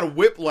 I got a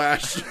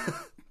whiplash.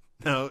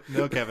 No,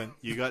 Kevin.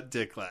 You got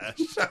dicklash.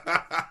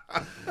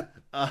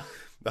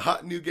 The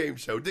hot new game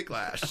show,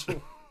 Dicklash.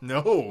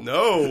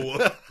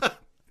 No.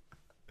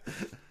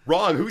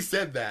 Wrong. Who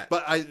said that?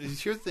 But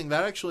here's the thing.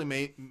 That actually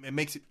it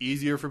makes it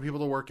easier for people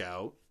to work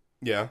out,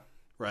 Yeah.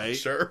 right?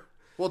 Sure.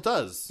 Well, it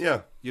does.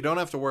 Yeah. You don't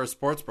have to wear a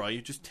sports bra.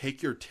 You just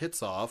take your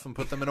tits off and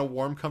put them in a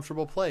warm,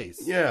 comfortable place.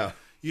 Yeah.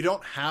 You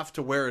don't have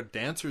to wear a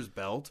dancer's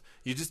belt.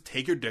 You just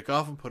take your dick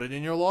off and put it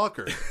in your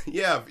locker.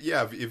 Yeah.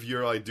 If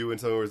you're like doing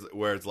something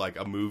where it's like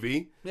a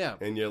movie. Yeah.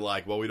 And you're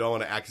like, well, we don't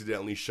want to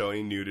accidentally show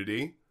any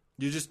nudity.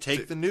 You just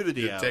take the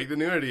nudity out. Take the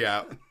nudity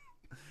out.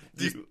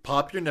 Just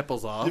pop your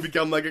nipples off. You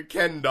become like a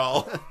Ken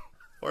doll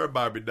or a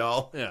Barbie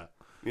doll. Yeah.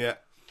 Yeah.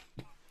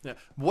 Yeah.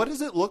 What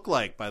does it look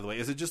like, by the way?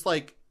 Is it just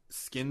like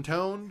skin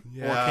tone?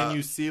 Yeah. Or can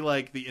you see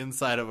like the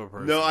inside of a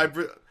person?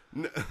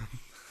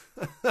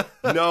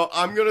 No,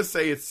 I'm gonna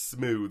say it's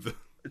smooth.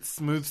 It's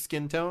smooth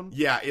skin tone?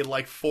 Yeah, it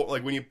like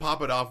when you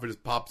pop it off, it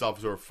just pops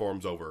off or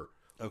forms over.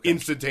 Okay.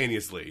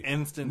 Instantaneously.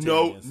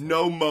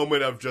 No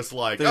moment of just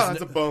like,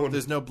 that's a bone.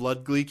 There's no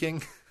blood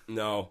gleeking?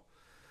 No,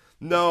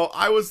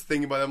 I was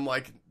thinking about it. I'm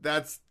like,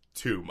 that's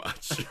too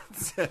much.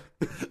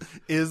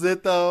 Is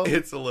it though?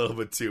 It's a little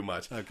bit too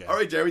much. Okay. All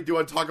right, Jeremy, do you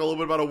want to talk a little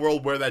bit about a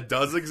world where that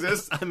does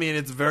exist? I mean,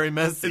 it's very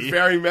messy. It's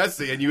very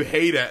messy, and you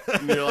hate it.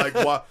 And you're like,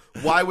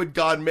 why would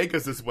God make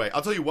us this way?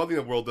 I'll tell you one thing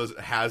the world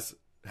has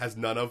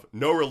none of.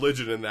 No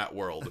religion in that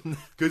world.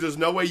 Because there's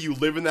no way you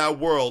live in that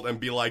world and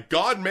be like,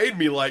 God made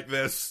me like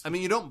this. I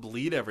mean, you don't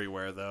bleed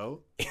everywhere,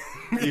 though.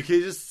 You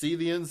can just see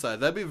the inside.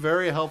 That'd be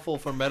very helpful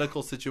for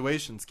medical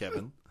situations,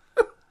 Kevin.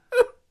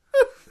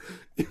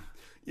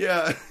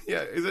 Yeah.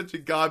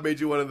 Isn't God made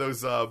you one of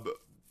those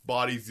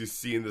bodies you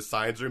see in the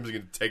science rooms? You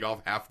can take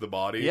off half the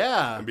body.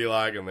 Yeah. And be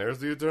like, and there's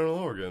the internal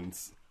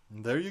organs.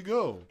 There you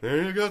go.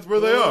 There you go. That's where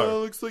they are.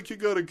 Looks like you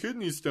got a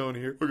kidney stone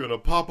here. We're going to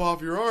pop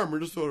off your arm. We're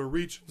just sort of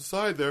reach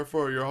inside there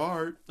for your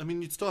heart. I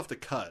mean, you'd still have to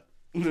cut.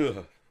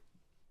 I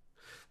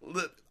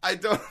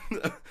don't...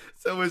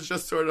 So it's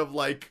just sort of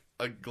like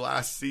a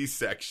glass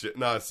C-section.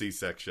 Not a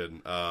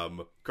C-section.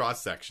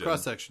 Cross-section.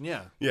 Cross-section,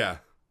 yeah. Yeah.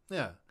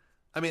 Yeah.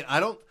 I mean, I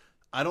don't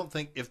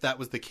think if that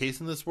was the case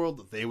in this world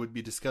that they would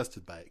be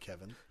disgusted by it,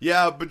 Kevin.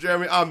 Yeah, but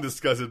Jeremy, I'm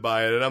disgusted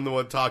by it, and I'm the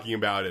one talking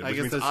about it, which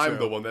means I'm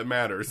the one that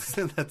matters.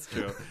 That's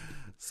true.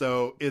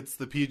 So it's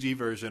the PG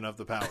version of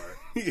the power.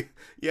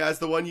 Yeah, it's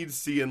the one you'd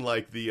see in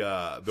like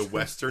the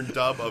Western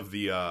dub of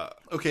the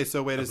okay,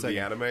 so wait a second.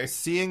 The anime.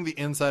 Seeing the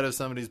inside of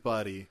somebody's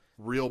body,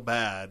 real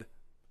bad.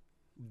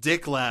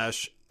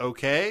 Dicklash,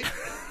 okay?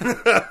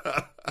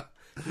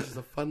 This is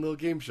a fun little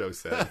game show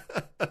set.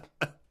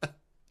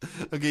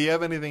 Okay, you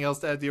have anything else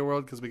to add to your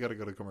world? Because we got to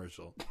go to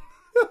commercial.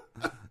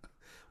 Well,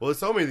 there's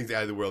so many things to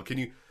add to the world.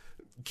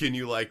 Can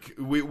you like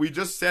we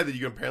just said that you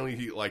can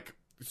apparently like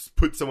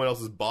put someone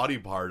else's body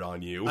part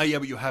on you. Yeah,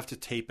 but you have to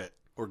tape it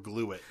or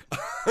glue it.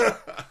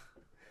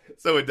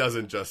 So it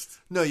doesn't just...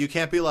 No, you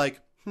can't be like,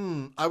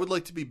 I would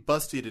like to be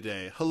busty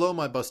today. Hello,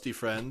 my busty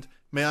friend.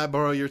 May I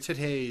borrow your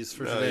titties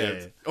for today?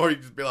 Yeah. Or you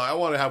just be like, I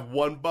want to have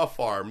one buff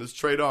arm. Let's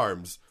trade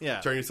arms.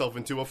 Yeah. Turn yourself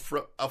into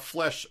a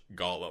flesh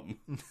golem.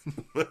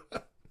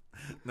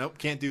 Nope,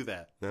 can't do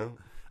that. No?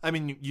 I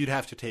mean, you'd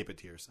have to tape it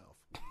to yourself.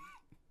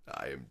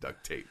 I am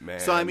duct tape man.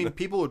 So, I mean,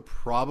 people would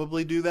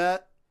probably do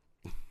that.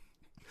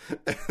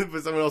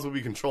 but someone else would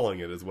be controlling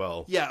it as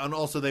well. Yeah, and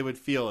also they would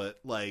feel it.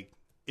 Like,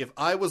 if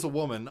I was a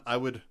woman, I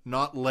would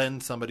not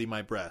lend somebody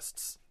my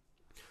breasts.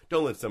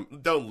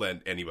 Don't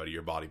lend anybody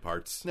your body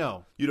parts.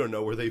 No. You don't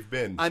know where they've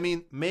been. I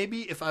mean,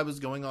 maybe if I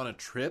was going on a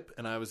trip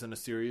and I was in a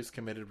serious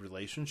committed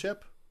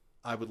relationship,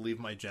 I would leave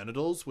my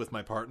genitals with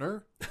my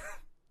partner.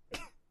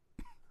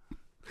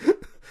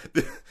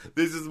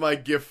 This is my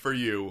gift for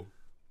you.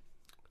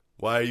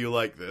 Why are you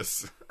like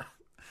this?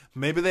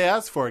 Maybe they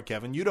asked for it,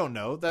 Kevin. You don't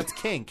know. That's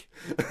kink.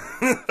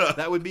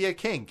 That would be a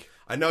kink.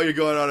 I know you're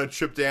going on a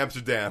trip to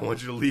Amsterdam. I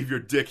want you to leave your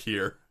dick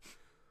here.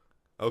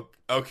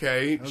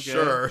 Okay,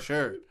 sure.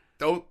 Sure.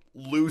 Don't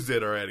lose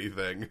it or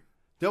anything.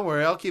 Don't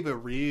worry. I'll keep it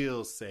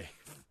real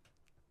safe.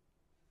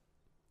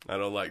 I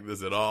don't like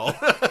this at all.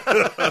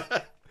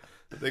 I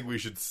think we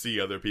should see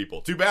other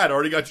people. Too bad.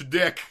 Already got your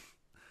dick.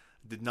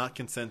 Did not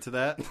consent to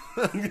that.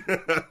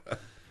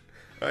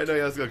 All right, now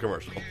let's go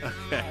commercial.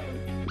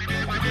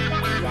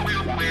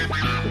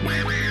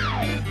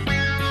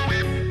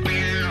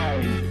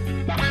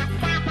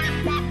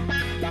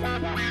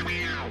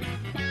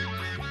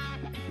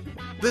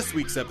 This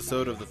week's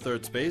episode of The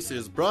Third Space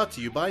is brought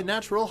to you by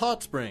Natural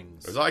Hot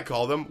Springs. As I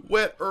call them,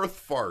 wet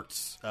earth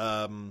farts.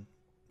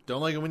 Don't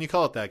like it when you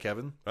call it that,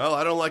 Kevin. Well,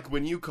 I don't like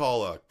when you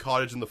call a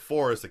cottage in the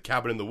forest a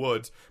cabin in the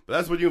woods, but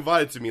that's what you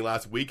invited to me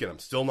last week, and I'm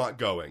still not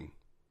going.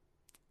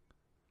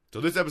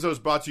 So this episode is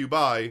brought to you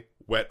by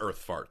Wet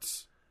Earth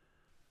Farts.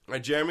 All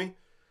right, Jeremy, you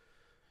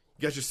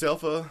got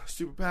yourself a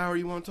superpower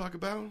you want to talk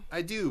about?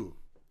 I do.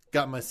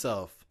 Got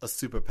myself a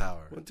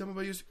superpower. Well, tell me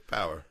about your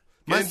superpower.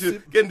 My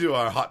Get into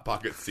our Hot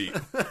Pocket seat.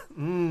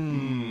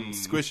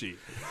 Squishy.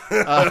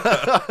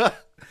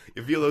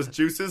 You feel those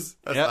juices?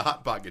 That's Yep. the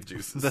Hot Pocket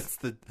juices.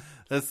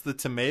 That's the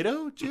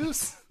tomato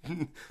juice?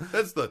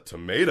 That's the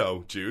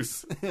tomato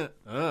juice.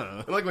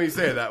 I like when you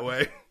say it that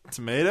way.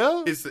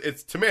 Tomato?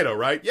 It's tomato,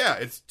 right? Yeah,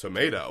 it's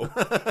tomato.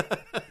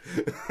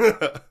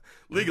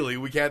 Legally,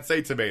 we can't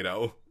say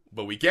tomato,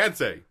 but we can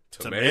say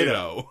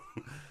tomato.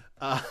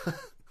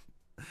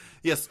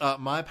 Yes,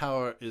 my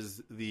power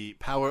is the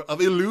power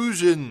of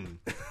illusion.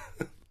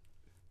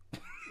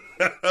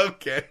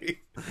 Okay.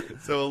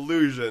 So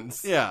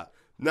illusions. Yeah.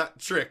 Not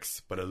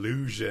tricks, but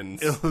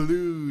illusions.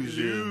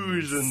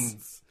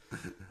 Illusions.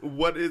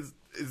 What is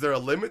there a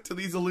limit to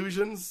these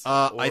illusions?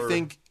 I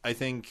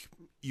think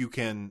you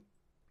can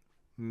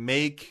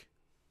make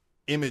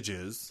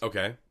images,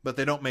 Okay. but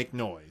they don't make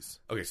noise.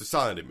 Okay, so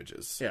silent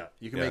images. Yeah,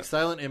 you can make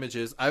silent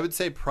images. I would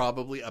say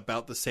probably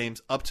about the same,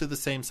 up to the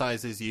same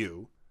size as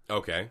you,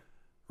 Okay.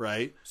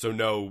 right? So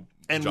no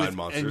giant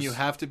monsters. And you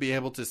have to be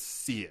able to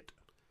see it.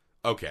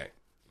 Okay.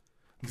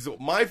 So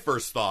my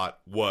first thought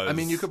was... I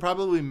mean, you could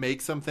probably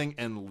make something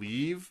and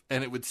leave,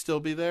 and it would still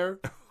be there.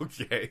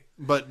 Okay.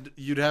 But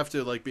you'd have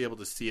to be able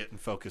to see it and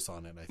focus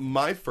on it, I think.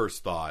 My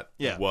first thought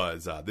Yeah.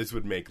 was this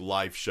would make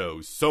live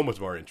shows so much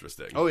more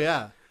interesting. Oh,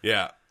 yeah.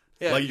 Yeah.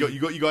 Yeah, Like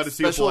you got to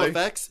see special a play.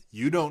 effects,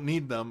 you don't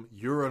need them.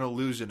 You're an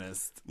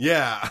illusionist.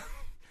 Yeah.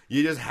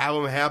 You just have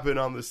them happen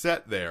on the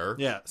set there.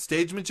 Yeah.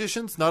 Stage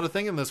magicians, not a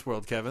thing in this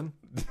world, Kevin.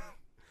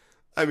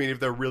 I mean, if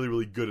they're really,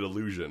 really good at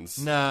illusions.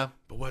 Nah.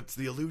 But what's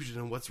the illusion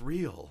and what's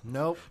real?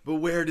 Nope. But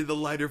where did the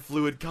lighter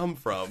fluid come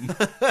from? Is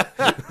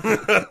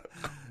that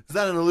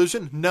an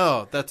illusion?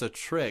 No, that's a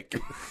trick.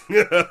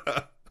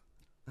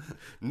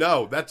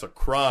 No, that's a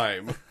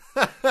crime.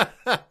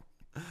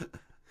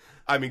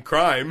 I mean,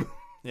 crime.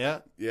 Yeah.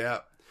 Yeah.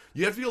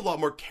 You have to be a lot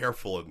more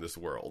careful in this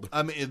world.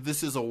 I mean,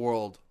 this is a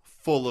world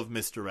full of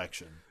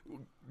misdirection.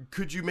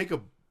 Could you make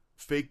a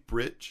fake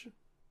bridge?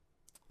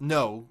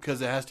 No,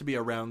 because it has to be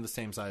around the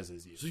same size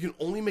as you. So you can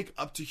only make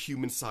up to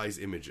human size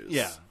images.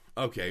 Yeah.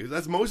 Okay,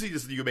 that's mostly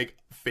just you can make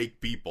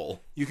fake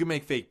people. You can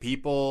make fake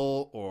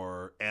people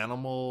or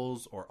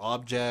animals or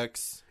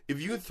objects. If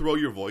you can throw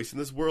your voice in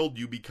this world,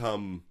 you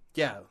become...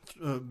 Yeah.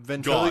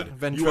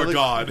 God. You are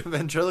God.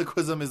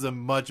 Ventriloquism is a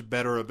much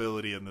better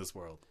ability in this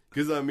world.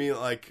 Because, I mean,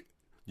 like,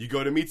 you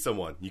go to meet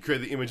someone. You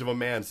create the image of a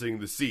man sitting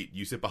in the seat.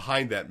 You sit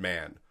behind that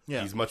man.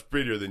 Yeah. He's much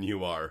prettier than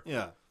you are.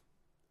 Yeah.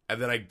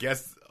 And then I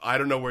guess, I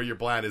don't know where your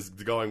plan is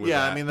going with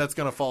that. Yeah, I mean, that's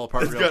going to fall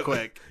apart real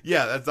quick.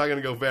 Yeah, that's not going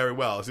to go very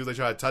well. As soon as I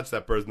try to touch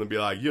that person and be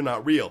like, you're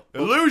not real.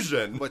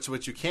 Illusion!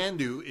 What you can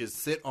do is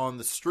sit on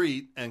the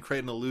street and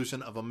create an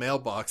illusion of a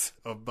mailbox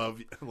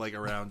above,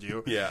 around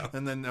you. Yeah.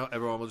 And then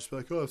everyone will just be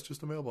like, oh, it's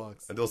just a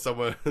mailbox. Until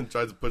someone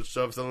tries to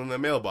shove something in their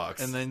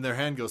mailbox. And then their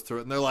hand goes through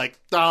it, and they're like,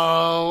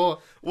 oh.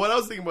 What I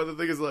was thinking about the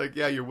thing is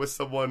yeah, you're with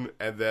someone,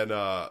 and then,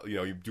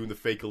 you're doing the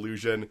fake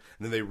illusion, and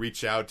then they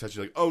reach out, touch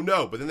you, like, oh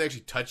no, but then they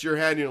actually touch your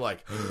hand, and you're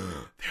like,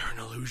 they're an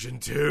illusion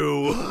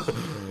too.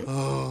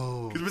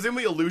 Oh. Because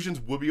presumably illusions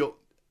would be...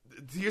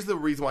 Here's the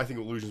reason why I think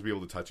illusions will be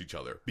able to touch each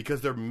other. Because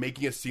they're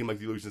making it seem like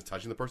the illusion is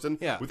touching the person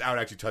without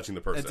actually touching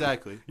the person.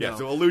 Exactly. Yeah, No.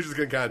 so illusions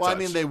can kind of touch. Well, I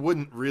mean, they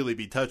wouldn't really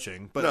be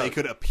touching, but No. they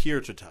could appear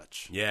to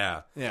touch.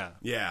 Yeah. Yeah.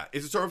 Yeah.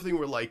 It's a sort of thing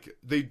where,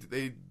 they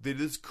did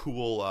this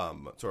cool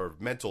sort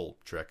of mental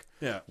trick.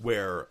 Yeah.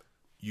 Where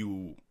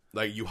you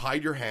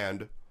hide your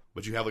hand,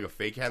 but you have, a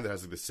fake hand that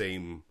has, the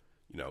same,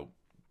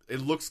 it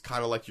looks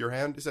kind of like your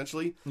hand,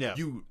 essentially. Yeah.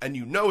 You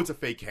know it's a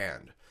fake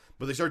hand.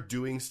 but they start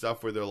doing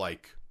stuff where they're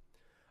like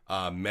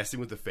messing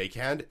with the fake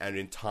hand, and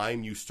in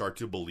time you start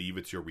to believe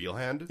it's your real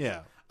hand.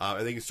 Yeah.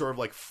 And they can sort of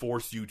like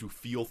force you to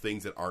feel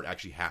things that aren't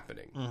actually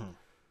happening. Mm-hmm.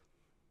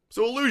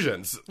 So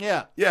illusions.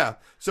 Yeah. Yeah.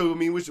 So, I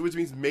mean, which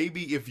means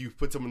maybe if you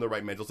put someone in the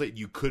right mental state,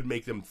 you could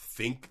make them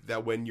think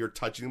that when you're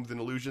touching them with an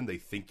illusion, they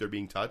think they're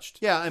being touched.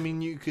 Yeah, I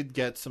mean, you could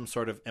get some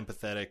sort of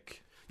empathetic...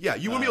 Yeah,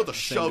 you wouldn't be able to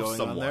thing shove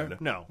going on there. someone.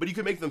 No. But you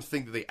could make them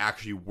think that they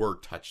actually were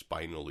touched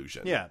by an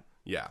illusion. Yeah.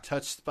 Yeah.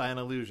 Touched by an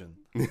illusion.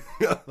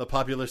 The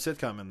popular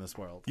sitcom in this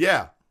world.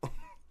 Yeah.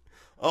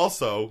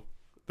 Also,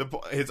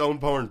 its own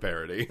porn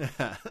parody.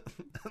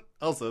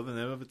 Also, the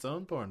name of its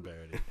own porn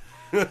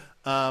parody.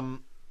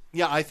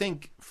 Yeah, I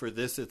think for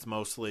this, it's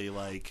mostly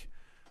like...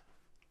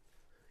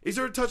 Is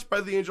there a Touched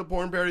by the Angel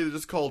porn parody that's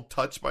just called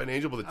Touched by an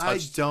Angel, but the touch,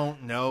 I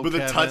don't know, but the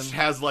Kevin. touch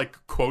has like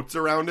quotes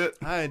around it?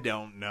 I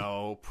don't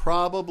know.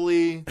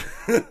 Probably.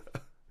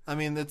 I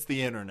mean, it's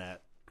the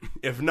internet.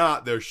 If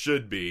not, there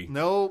should be.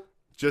 Nope.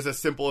 Just as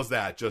simple as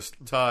that.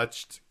 Just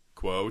touched,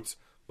 quote,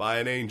 by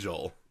an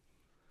angel.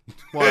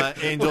 Well,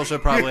 Angel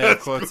should probably have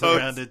Yes, quotes quotes.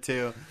 around it,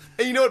 too.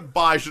 And you know what?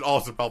 By should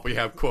also probably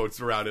have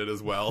quotes around it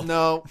as well.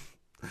 No.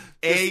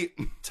 A.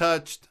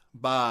 Touched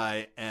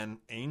by an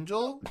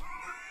angel?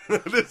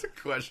 There's a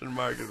question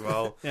mark as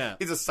well. Yeah.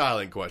 It's a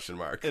silent question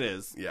mark. It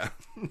is. Yeah.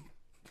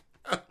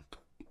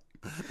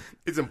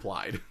 It's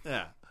implied.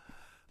 Yeah.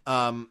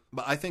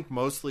 But I think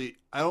mostly,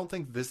 I don't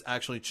think this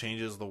actually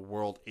changes the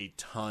world a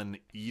ton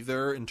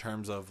either in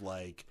terms of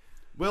like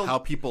Well, how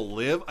people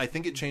live. I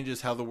think it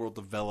changes how the world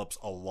develops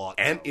a lot.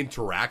 and though.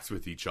 interacts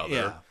with each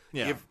other.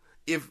 Yeah.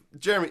 If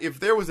Jeremy, if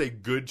there was a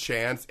good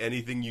chance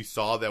anything you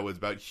saw that was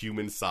about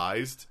human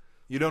sized,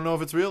 You don't know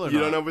if it's real or you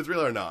not. don't know if it's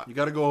real or not. You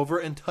got to go over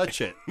and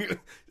touch it.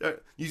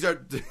 you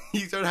start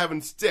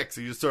having sticks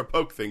you just sort of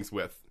poke things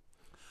with.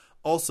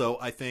 Also,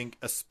 I think,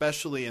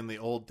 especially in the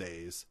old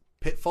days,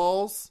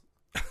 pitfalls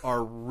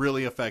are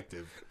really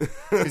effective.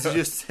 Because you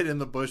just sit in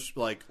the bush,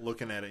 like,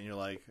 looking at it, and you're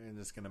like, I'm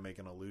just going to make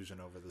an illusion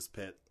over this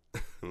pit.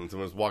 And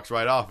someone just walks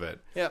right off it.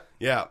 Yep.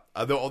 Yeah.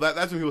 That's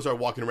when people start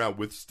walking around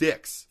with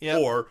sticks. Yep.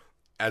 Or,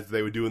 as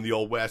they would do in the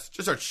Old West,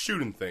 just start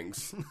shooting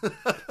things.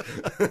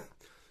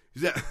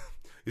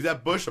 Is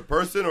that bush a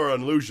person or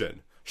an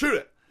illusion? Shoot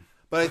it.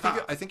 But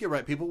I think you're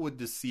right. People would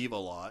deceive a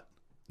lot,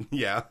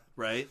 Yeah.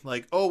 right?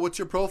 Like, oh, what's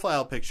your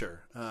profile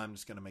picture? I'm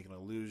just going to make an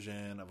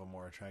illusion of a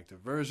more attractive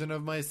version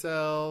of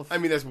myself. I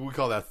mean, that's what we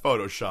call that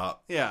Photoshop.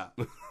 Yeah.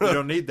 You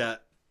don't need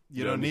that.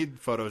 You don't don't need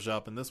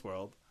Photoshop in this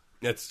world.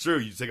 That's true.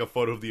 You take a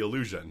photo of the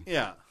illusion.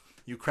 Yeah.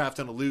 You craft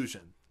an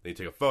illusion. Then you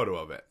take a photo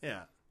of it.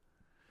 Yeah.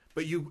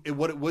 But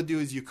what it would do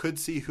is you could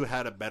see who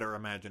had a better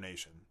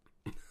imagination.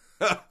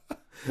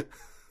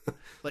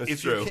 Like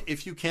That's true.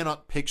 if you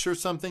cannot picture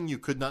something, you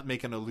could not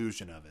make an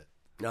illusion of it,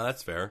 No,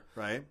 that's fair.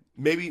 right?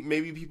 Maybe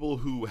people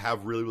who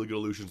have really, really good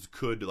illusions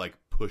could like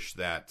push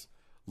that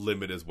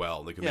limit as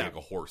well. They could Yeah. make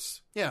like a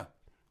horse. Yeah.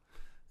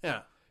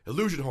 Yeah.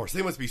 Illusion horse.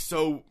 They must be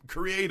so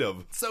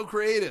creative. So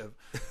creative.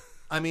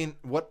 I mean,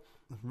 what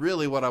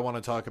I want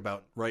to talk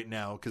about right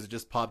now, because it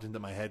just popped into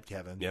my head,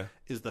 Kevin, Yeah.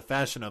 is the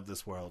fashion of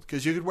this world.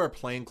 Because you could wear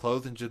plain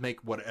clothes and just make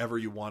whatever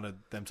you wanted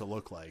them to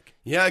look like.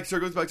 Yeah, it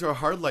sort of goes back to our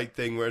hard light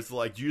thing where it's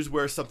like you just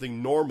wear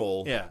something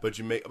normal, Yeah. but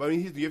you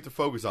have to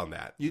focus on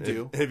that. You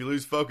do. And if you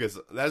lose focus,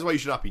 that's why you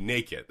should not be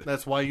naked.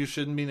 That's why you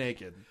shouldn't be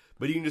naked.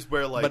 But you can just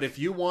wear like But if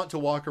you want to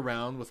walk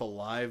around with a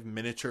live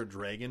miniature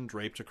dragon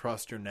draped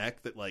across your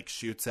neck that like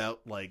shoots out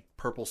like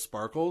purple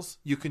sparkles,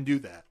 you can do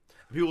that.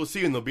 people will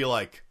see you and they'll be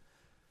like,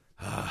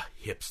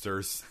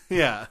 hipsters.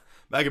 Yeah.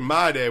 Back in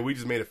my day, we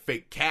just made a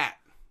fake cat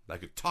that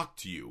could talk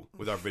to you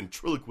with our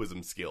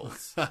ventriloquism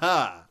skills.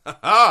 Haha.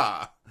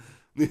 Ha!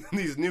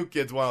 These new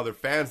kids want all their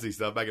fancy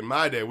stuff. Back in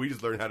my day, we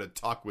just learned how to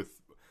talk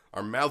with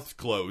our mouths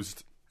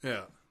closed.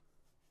 Yeah.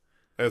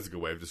 That's a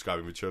good way of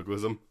describing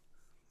ventriloquism.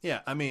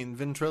 Yeah, I mean,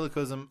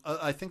 ventriloquism,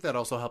 I think that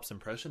also helps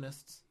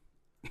impressionists.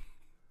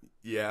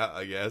 Yeah,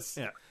 I guess.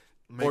 Yeah.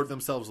 Make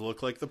themselves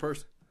look like the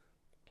person.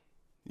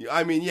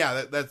 I mean,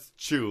 yeah, that's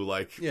true.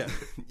 Like, Yeah.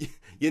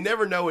 you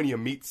never know when you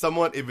meet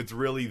someone if it's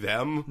really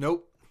them.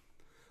 Nope.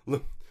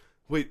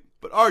 Wait,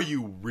 but are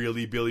you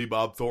really Billy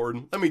Bob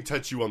Thornton? Let me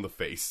touch you on the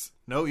face.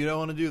 No, you don't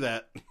want to do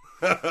that.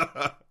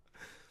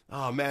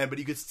 Oh man, but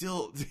you could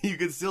still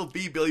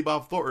be Billy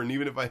Bob Thornton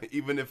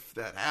even if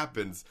that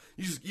happens.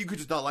 You could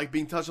just not like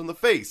being touched on the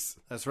face.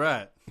 That's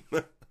right.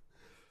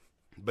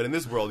 But in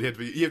this world, you have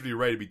to be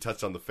ready to be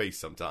touched on the face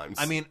sometimes.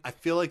 I mean, I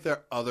feel like there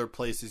are other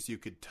places you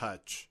could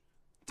touch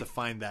to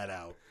find that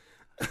out.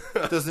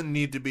 It doesn't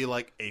need to be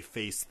like a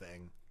face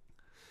thing.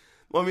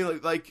 well, I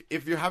mean, like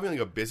if you're having like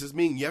a business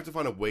meeting, you have to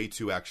find a way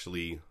to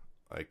actually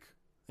like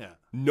Yeah.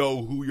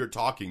 know who you're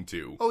talking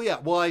to. Oh yeah.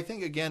 Well, I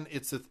think again,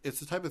 it's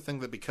the type of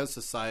thing that because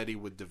society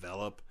would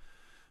develop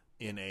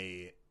in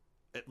a,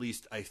 at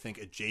least I think,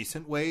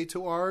 adjacent way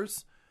to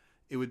ours,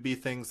 it would be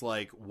things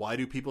like, why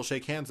do people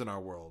shake hands in our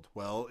world?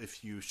 Well,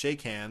 if you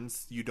shake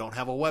hands, you don't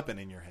have a weapon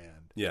in your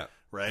hand, Yeah.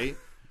 right?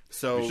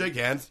 So You shake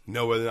hands,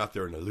 know whether or not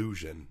they're an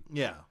illusion.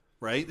 yeah,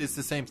 right. It's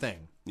the same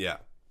thing. Yeah.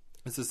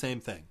 It's the same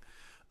thing.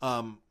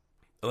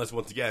 Unless,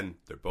 once again,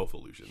 they're both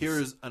illusions.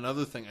 Here's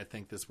another thing I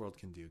think this world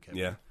can do, Kevin.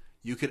 Yeah.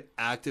 You could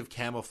active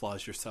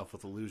camouflage yourself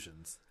with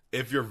illusions.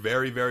 If you're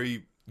very,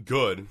 very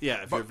good.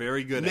 Yeah, if you're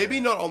very good Maybe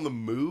at it. not on the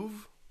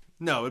move,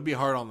 No, it'd be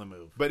hard on the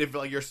move. but if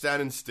like you're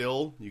standing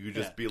still, you could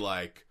just Yeah. be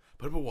like,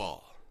 put up a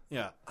wall.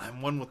 Yeah,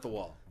 I'm one with the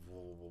wall.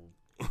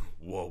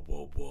 Whoa,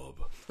 whoa, whoa.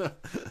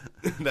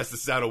 That's the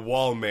sound a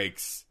wall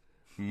makes.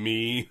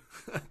 Me.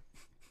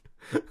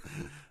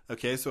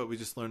 Okay, so what we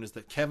just learned is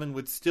that Kevin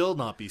would still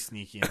not be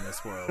sneaky in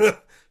this world.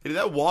 Did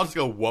that wall just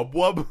go wub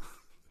wub?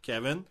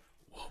 Kevin?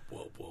 Wub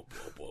wub wub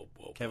wub wub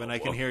wub. Kevin, I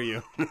can hear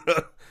you.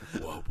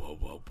 Wub wub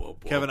wub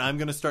wub. Kevin, I'm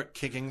going to start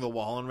kicking the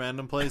wall in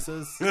random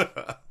places. I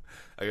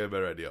got a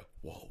better idea.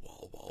 Wall,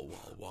 wall, wall,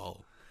 wall,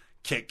 wall.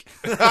 Kick.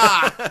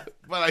 But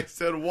I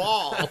said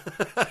wall.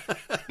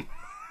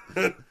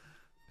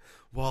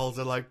 Walls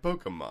are like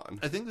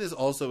Pokemon. I think this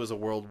also is a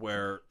world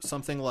where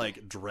something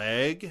like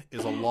drag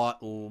is a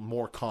lot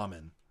more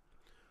common.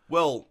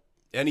 Well,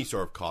 any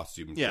sort of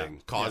costume Yeah,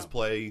 thing.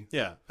 Cosplay.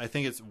 Yeah, I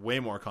think it's way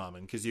more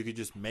common because you could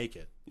just make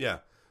it. Yeah.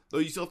 Though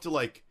you still have to,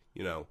 like,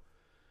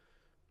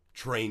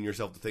 train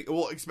yourself to think.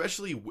 Well,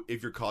 especially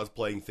if you're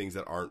cosplaying things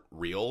that aren't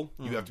real,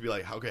 you have to be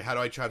like, okay, how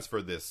do I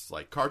transfer this,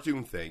 like,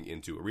 cartoon thing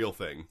into a real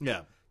thing?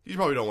 Yeah. You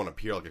probably don't want to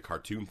appear like a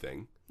cartoon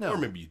thing. No. Or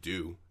maybe you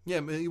do.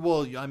 Yeah,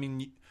 well, I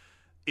mean,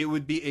 it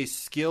would be a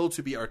skill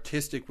to be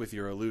artistic with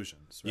your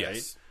illusions, right?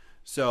 Yes.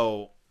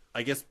 So,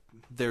 I guess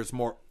there's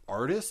more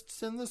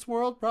artists in this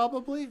world,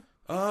 probably?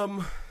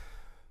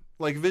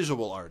 Like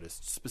visual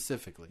artists,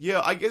 specifically.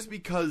 Yeah, I guess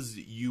because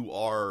you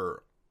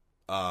are,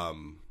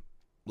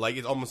 like,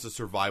 it's almost a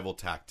survival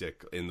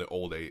tactic in the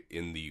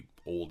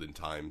olden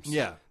times.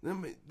 Yeah.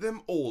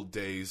 Them old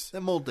days.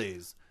 Them old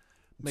days.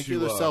 Make To,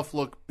 yourself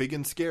look big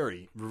and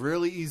scary.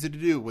 Really easy to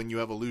do when you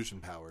have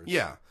illusion powers.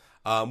 Yeah.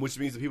 Which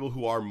means the people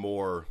who are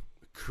more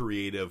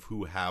creative,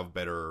 who have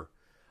better,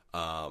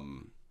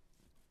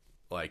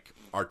 like,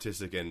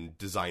 artistic and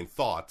design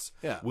thoughts,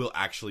 Yeah. will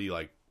actually,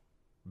 like,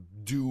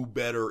 do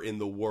better in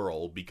the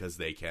world because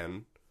they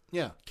can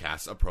Yeah.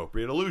 cast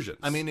appropriate illusions.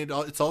 I mean,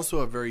 it's also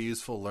a very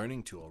useful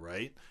learning tool,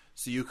 right?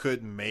 So you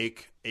could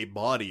make a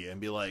body and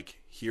be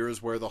like,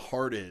 here's where the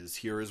heart is,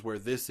 here is where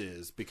this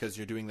is, because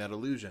you're doing that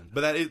illusion.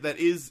 But that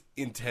is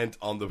intent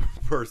on the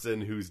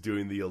person who's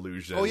doing the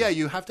illusion. Oh, yeah,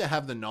 you have to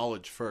have the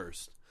knowledge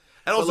first.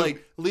 And But, also,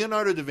 like,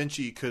 Leonardo da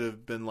Vinci could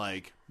have been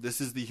like, this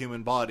is the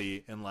human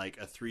body in, like,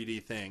 a 3D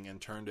thing and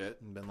turned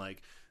it and been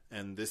like,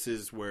 and this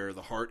is where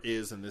the heart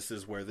is and this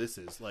is where this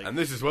is. Like, and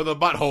this is where the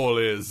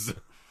butthole is.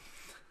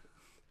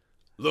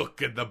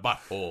 Look at the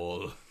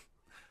butthole.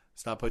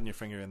 stop putting your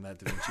finger in that,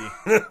 da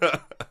Vinci.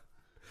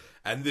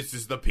 And this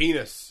is the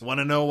penis. Want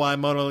to know why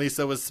Mona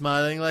Lisa was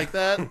smiling like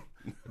that?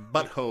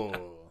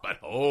 Butthole.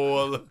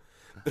 Butthole.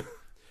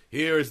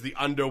 Here is the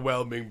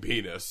underwhelming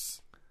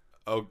penis.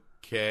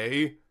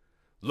 Okay.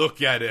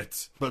 Look at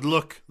it. But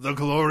look, the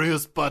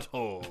glorious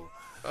butthole.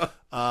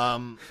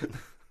 Now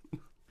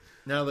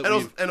that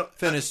we've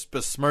finished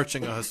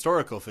besmirching a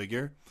historical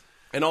figure.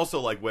 And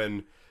also, like,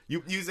 when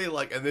you say,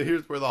 like, and then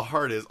here's where the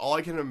heart is, all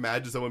I can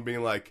imagine is someone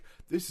being like,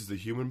 this is the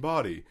human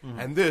body. Mm-hmm.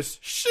 And this,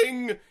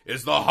 shing,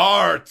 is the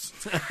heart.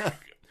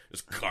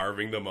 Just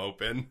carving them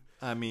open.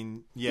 I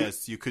mean,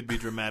 yes, you could be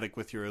dramatic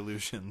with your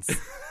illusions.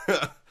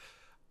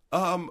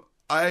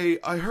 I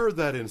heard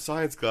that in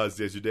science class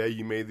yesterday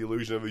you made the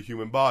illusion of a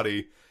human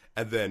body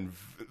and then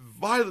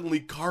violently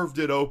carved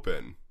it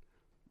open.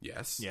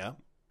 Yes. Yeah.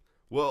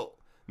 Well,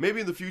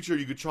 maybe in the future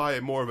you could try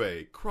more of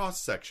a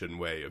cross-section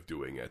way of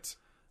doing it.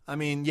 I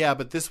mean, yeah,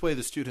 but this way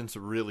the students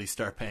really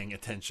start paying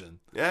attention.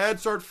 And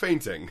start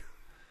fainting.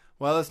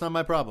 Well, that's not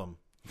my problem.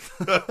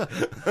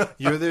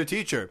 You're their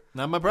teacher.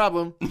 Not my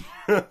problem.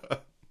 I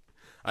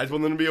just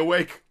want them to be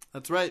awake.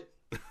 That's right.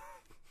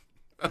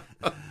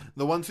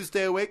 The ones who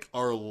stay awake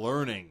are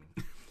learning.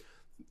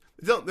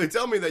 They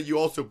tell me that you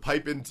also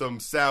pipe in some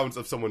sounds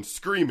of someone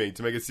screaming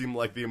to make it seem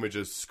like the image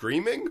is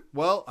screaming.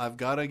 Well, I've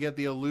got to get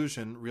the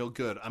illusion real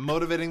good. I'm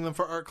motivating them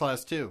for art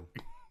class, too.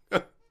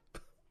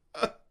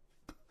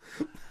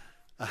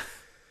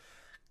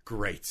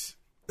 Great.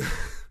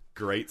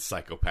 Great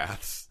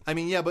psychopaths. I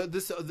mean, yeah, but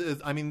this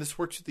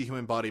works with the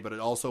human body, but it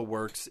also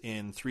works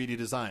in 3D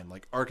design,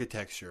 like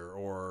architecture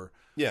or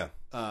Yeah.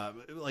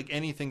 like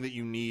anything that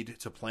you need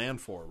to plan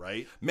for,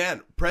 right?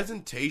 Man,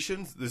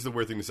 presentations, this is a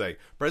weird thing to say.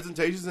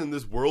 Presentations in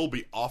this world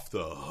be off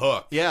the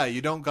hook. Yeah,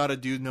 you don't got to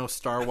do no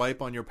star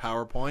wipe on your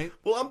PowerPoint.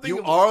 Well, I'm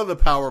thinking You are the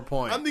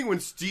PowerPoint. I'm thinking when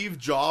Steve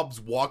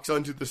Jobs walks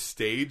onto the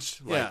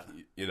stage, like, Yeah.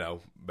 you know,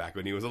 back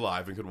when he was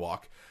alive and could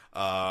walk,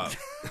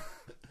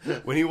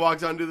 when he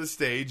walks onto the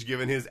stage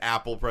giving his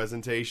Apple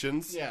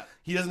presentations, Yeah.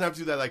 he doesn't have to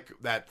do that, like,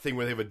 that thing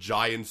where they have a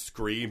giant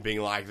screen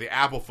being like, the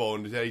Apple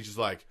phone, and he's just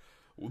like,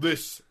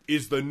 this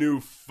is the new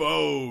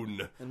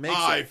phone, And makes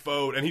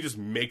iPhone, and he just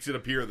makes it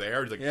appear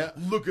there. He's like, Yeah.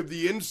 look at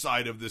the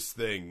inside of this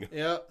thing.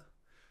 Yeah.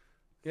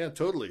 Yeah,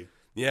 totally.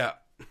 Yeah.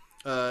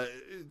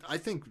 I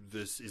think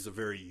this is a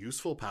very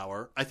useful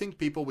power. I think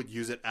people would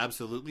use it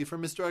absolutely for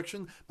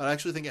misdirection, but I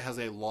actually think it has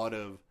a lot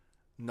of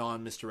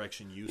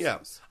non-misdirection uses. Yeah.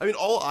 I mean,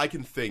 all I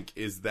can think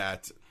is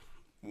that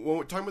when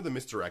we're talking about the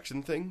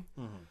misdirection thing,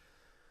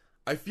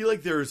 I feel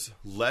like there's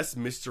less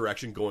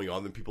misdirection going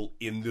on than people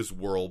in this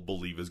world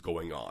believe is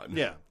going on.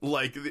 Yeah.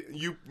 Like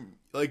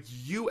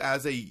you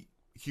as a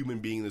human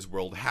being in this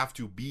world have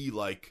to be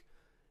like,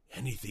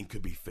 anything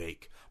could be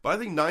fake. But I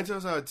think 9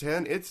 times out of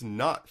 10, it's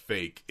not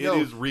fake. It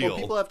is real. Well,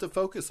 people have to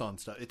focus on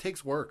stuff. It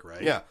takes work,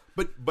 right? Yeah.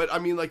 But I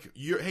mean, like,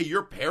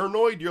 you're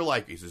paranoid. You're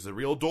like, is this a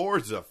real door?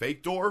 Is this a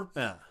fake door?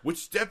 Yeah.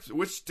 Which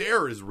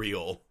stair is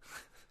real?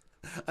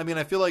 I mean,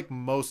 I feel like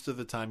most of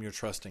the time you're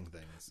trusting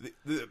things.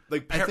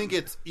 I think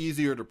it's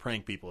easier to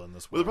prank people in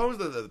this Well, world. the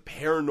problem is that the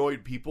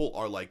paranoid people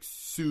are, like,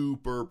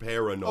 super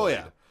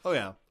paranoid. Oh,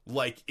 yeah.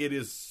 Like, it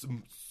is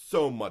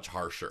so much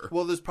harsher.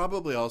 Well, there's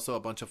probably also a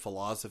bunch of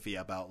philosophy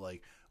about,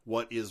 like,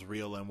 what is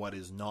real and what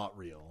is not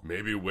real.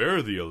 Maybe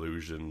we're the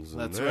illusions and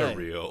That's they're right.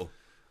 real.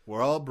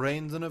 We're all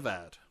brains in a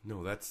vat.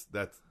 No, that's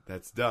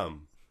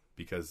dumb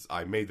because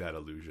I made that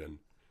illusion.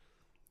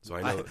 So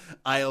I know.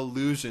 I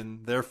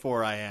illusion,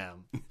 therefore I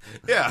am.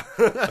 Yeah.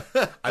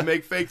 I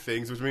make fake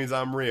things, which means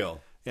I'm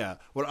real. Yeah.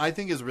 What I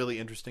think is really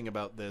interesting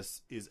about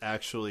this is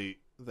actually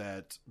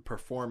that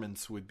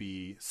performance would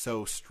be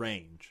so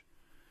strange,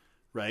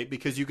 right?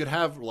 Because you could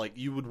have, like,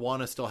 you would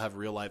want to still have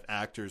real life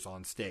actors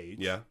on stage.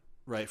 Yeah.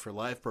 Right, for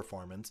live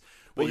performance.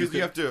 Well, because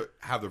you have to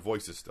have their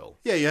voices still.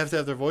 Yeah, you have to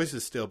have their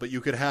voices still, but you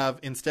could have,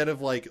 instead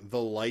of like the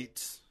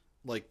lights,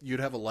 like you'd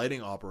have a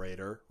lighting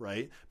operator,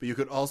 right? But you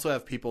could also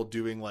have people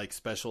doing like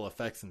special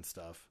effects and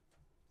stuff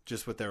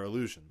just with their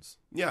illusions.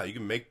 Yeah, you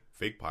can make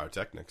fake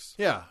pyrotechnics.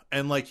 Yeah,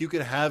 and like you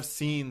could have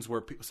scenes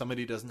where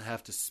somebody doesn't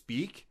have to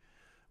speak,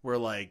 where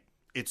like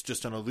it's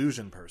just an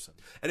illusion person.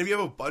 And if you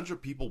have a bunch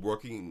of people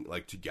working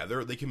like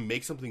together, they can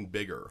make something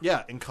bigger.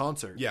 Yeah, in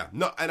concert. Yeah,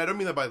 no, and I don't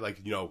mean that by like,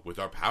 you know, with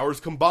our powers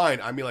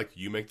combined. I mean like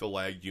you make the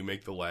leg, you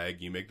make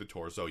the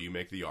torso, you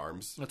make the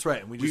arms. That's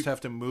right, and we just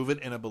have to move it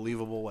in a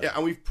believable way. Yeah,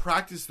 and we've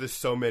practiced this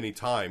so many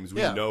times,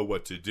 we know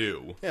what to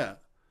do. Yeah.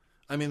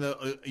 I mean,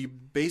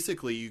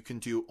 you can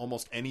do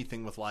almost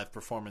anything with live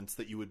performance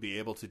that you would be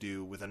able to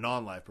do with a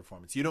non-live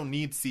performance. You don't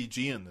need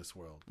CG in this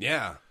world.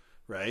 Yeah.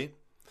 Right?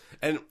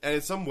 And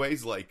in some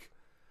ways, like,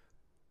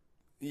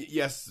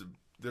 yes,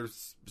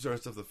 there's certain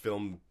stuff the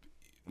film,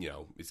 you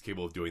know, is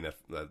capable of doing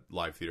that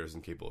live theater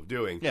isn't capable of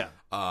doing. Yeah.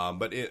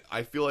 But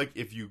I feel like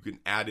if you can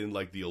add in,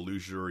 like, the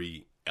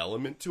illusory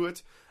element to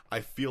it, I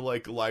feel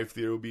like live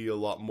theater would be a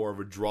lot more of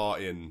a draw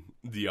in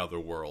the other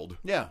world.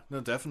 Yeah, no,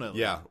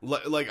 definitely. Yeah,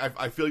 like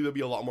I feel like there'll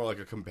be a lot more like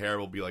a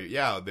comparable. Be like,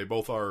 yeah, they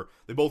both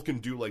can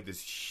do like this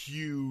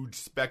huge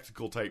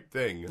spectacle type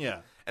thing.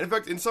 Yeah, and in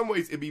fact, in some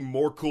ways, it'd be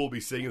more cool to be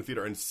sitting in the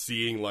theater and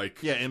seeing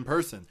like in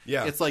person.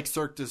 Yeah, it's like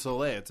Cirque du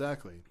Soleil,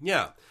 exactly.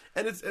 Yeah,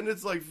 and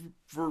it's like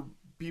for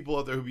people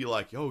out there who'd be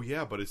like, oh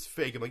yeah, but it's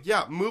fake. I'm like,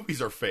 yeah,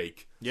 movies are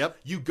fake. Yep.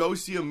 You go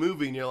see a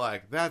movie and you're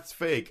like, that's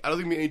fake. I don't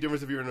think it makes any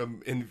difference if you're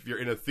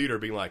in a theater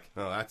being like,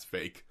 oh, that's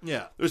fake.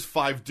 Yeah. There's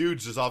 5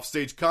 dudes just off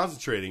stage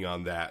concentrating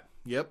on that.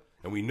 Yep.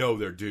 And we know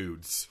they're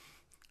dudes.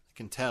 I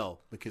can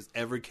tell because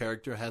every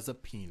character has a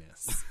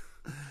penis.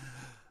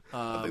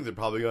 I think they're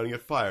probably going to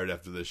get fired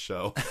after this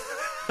show.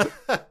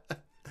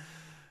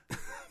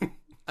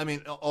 I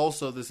mean,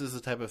 also, this is the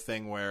type of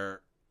thing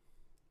where,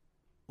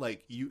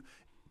 like,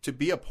 to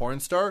be a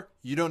porn star,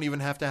 you don't even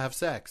have to have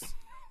sex.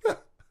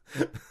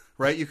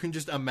 Right? You can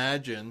just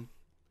imagine.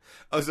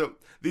 Oh, so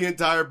the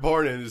entire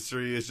porn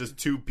industry is just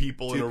 2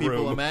 people in a room. 2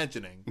 people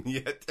imagining.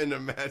 Yet and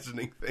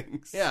imagining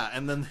things. Yeah,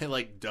 and then they,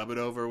 like, dub it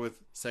over with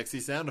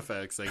sexy sound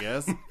effects, I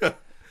guess.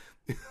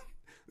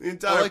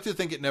 I like to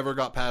think it never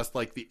got past,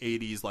 like, the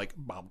 80s, like,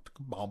 boom,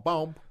 boom,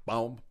 boom,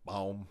 boom,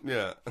 boom.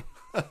 Yeah.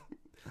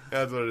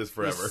 That's what it is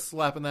forever. Just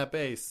slapping that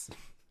bass.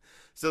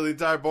 So the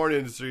entire porn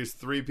industry is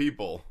 3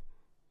 people.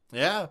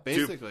 Yeah,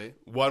 basically.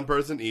 1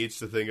 person each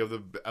to think of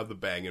the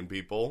banging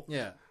people.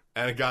 Yeah.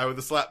 And a guy with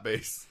a slap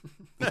bass.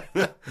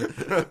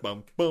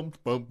 Bum, bum,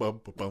 bum, bum,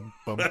 bum, bum,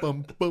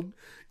 bum, bum.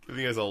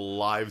 Giving us a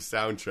live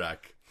soundtrack.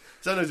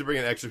 Sometimes you bring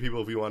in extra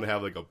people if you want to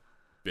have like a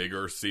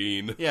bigger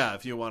scene. Yeah,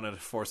 if you wanted to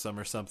force them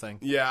or something.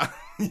 Yeah,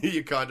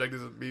 you contact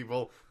these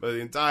people, but the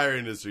entire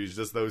industry is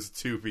just those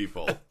 2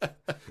 people.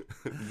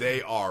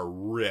 They are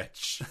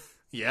rich.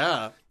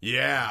 Yeah.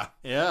 Yeah.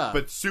 Yeah.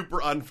 But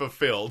super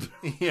unfulfilled.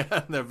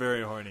 Yeah, they're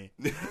very horny.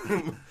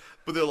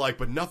 But they're like,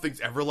 but nothing's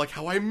ever like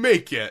how I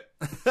make it.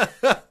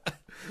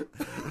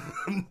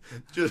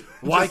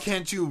 Why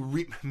can't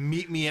you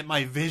meet me at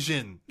my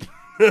vision?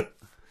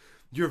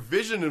 Your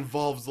vision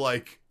involves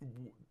like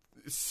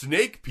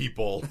snake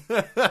people.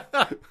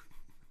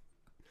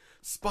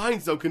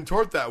 Spines don't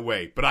contort that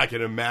way, but I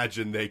can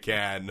imagine they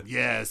can.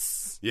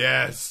 Yes.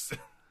 Yes.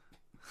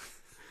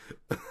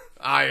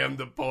 I am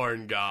the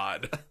porn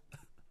god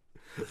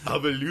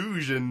of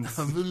illusions.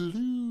 Of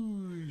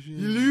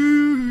illusions.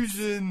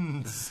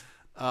 Illusions.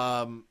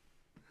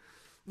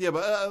 Yeah,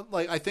 but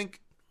like I think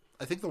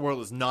the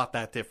world is not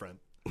that different.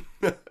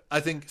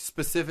 I think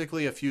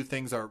specifically a few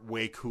things are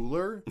way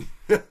cooler,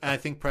 and I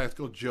think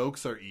practical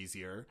jokes are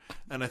easier,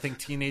 and I think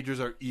teenagers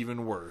are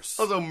even worse.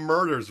 Although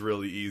murder's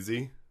really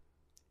easy.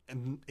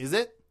 And is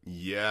it?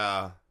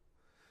 Yeah.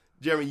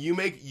 Jeremy, you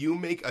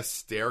make a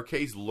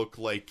staircase look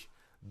like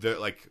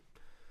like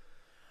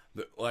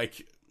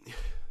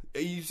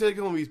you said it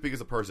can only be as big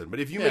as a person, but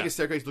if you make a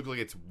staircase look like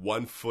it's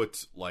 1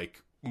 foot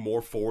like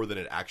more forward than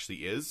it actually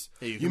is,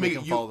 you make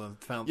them fall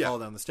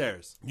down the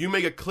stairs. You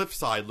make a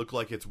cliffside look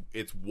like it's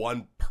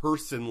 1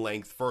 person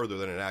length further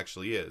than it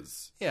actually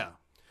is. Yeah.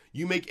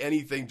 You make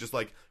anything just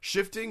like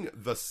shifting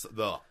the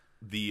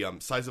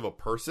size of a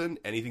person,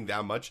 anything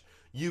that much,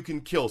 you can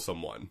kill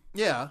someone.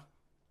 Yeah.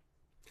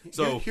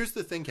 So here's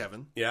the thing,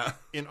 Kevin. Yeah.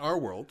 In our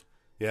world,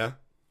 yeah,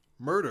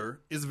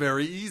 murder is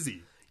very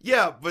easy.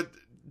 Yeah, but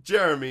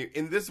Jeremy,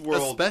 in this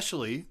world,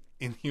 especially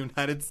in the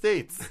United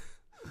States.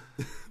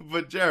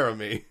 But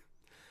Jeremy,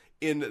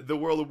 in the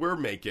world that we're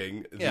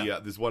making,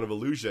 this one of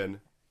illusion,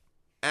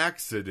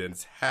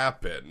 accidents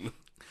happen.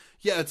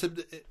 Yeah,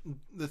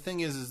 the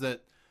thing is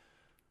that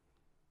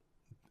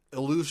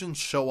illusions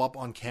show up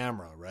on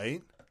camera,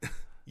 right?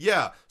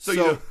 Yeah.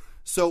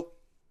 So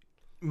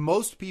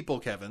most people,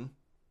 Kevin,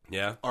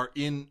 yeah, are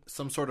in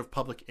some sort of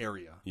public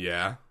area.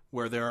 Yeah.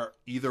 Where there are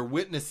either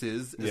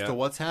witnesses as to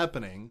what's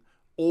happening,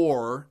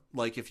 or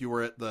like if you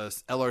were at the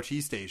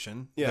LRT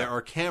station, there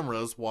are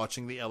cameras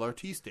watching the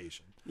LRT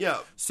station. Yeah.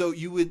 So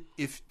you would,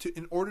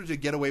 in order to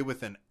get away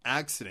with an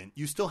accident,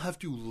 you still have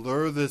to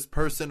lure this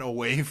person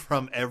away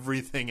from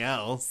everything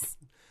else.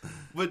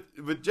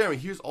 But Jeremy,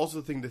 here's also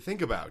the thing to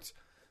think about.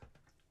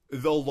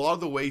 A lot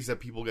of the ways that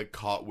people get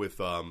caught with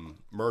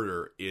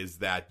murder is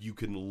that you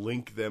can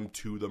link them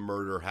to the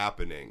murder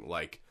happening,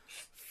 like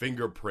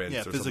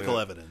fingerprints or physical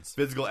evidence.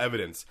 Physical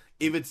evidence.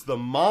 If it's the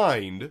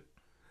mind,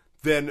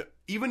 then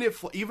even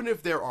if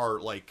there are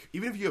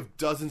even if you have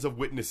dozens of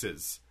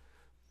witnesses,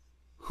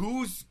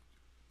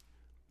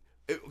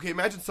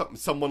 imagine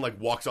someone like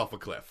walks off a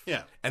cliff.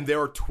 Yeah. And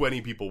there are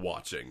 20 people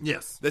watching.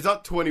 Yes. That's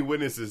not 20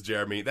 witnesses,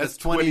 Jeremy. That's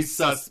 20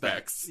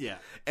 suspects. Yeah.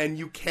 And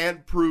you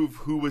can't prove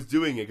who was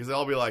doing it because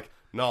they'll be like,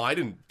 no, I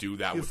didn't do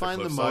that with the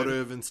cliffside. You find the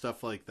motive and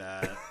stuff like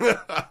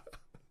that.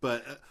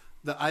 But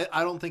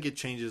I don't think it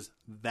changes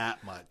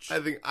that much. I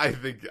think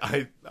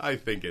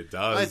it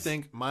does. I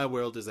think my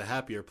world is a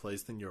happier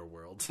place than your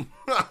world.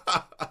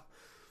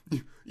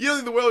 You don't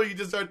think the world where you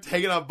just start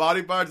taking off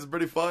body parts is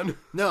pretty fun?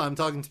 No, I'm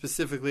talking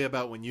specifically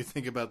about when you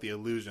think about the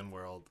illusion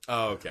world.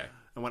 Oh, okay.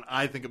 And when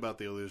I think about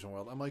the illusion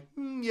world, I'm like,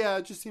 yeah,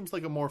 it just seems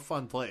like a more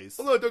fun place.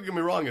 Well, no, don't get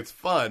me wrong, it's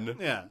fun.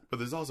 Yeah. But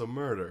there's also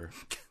murder.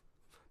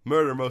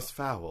 Murder most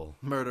foul.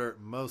 Murder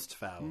most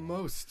foul.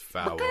 Most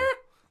foul.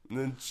 And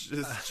then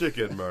just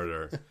chicken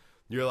murder.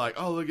 You're like,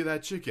 oh, look at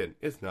that chicken.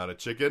 It's not a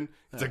chicken.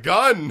 It's a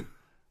gun.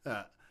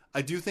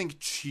 I do think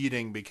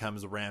cheating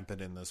becomes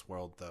rampant in this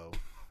world, though.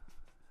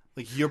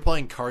 Like, you're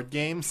playing card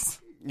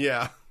games?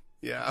 Yeah.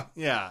 Yeah.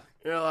 Yeah.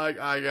 You're like,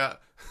 I got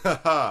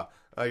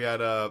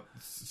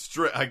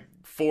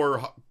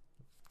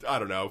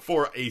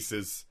 4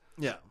 aces.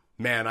 Yeah.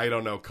 Man, I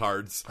don't know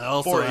cards. I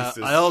also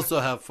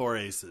have 4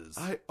 aces.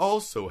 I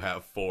also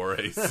have 4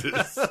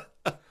 aces.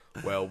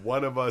 Well,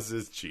 one of us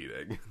is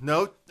cheating.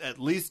 No, at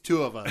least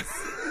 2 of us.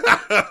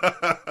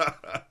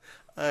 I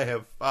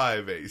have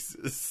 5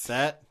 aces.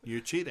 You're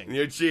cheating.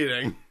 You're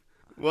cheating.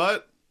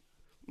 What?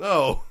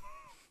 No.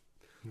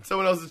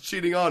 Someone else is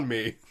cheating on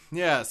me.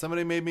 Yeah,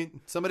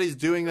 somebody's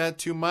doing that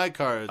to my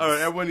cards. All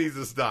right, everyone needs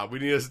to stop. We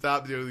need to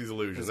stop doing these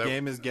illusions. This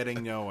game is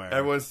getting nowhere.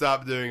 Everyone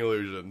stop doing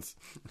illusions.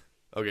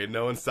 Okay,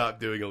 no one stop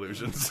doing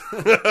illusions.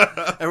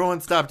 Everyone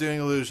stop doing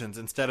illusions.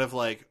 Instead of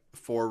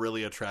 4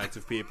 really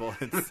attractive people,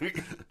 it's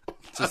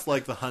just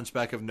like the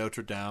Hunchback of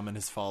Notre Dame and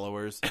his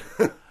followers.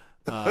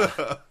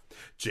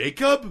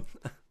 Jacob?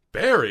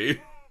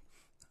 Barry?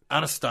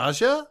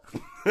 Anastasia?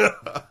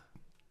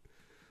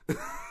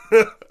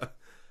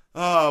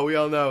 Oh, we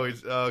all know.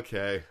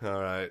 Okay,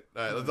 all right.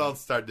 Let's all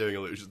start doing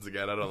illusions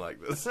again. I don't like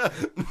this.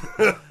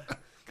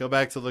 Go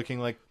back to looking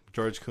like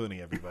George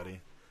Clooney,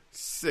 everybody.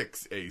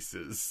 6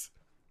 aces.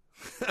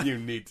 You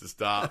need to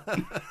stop.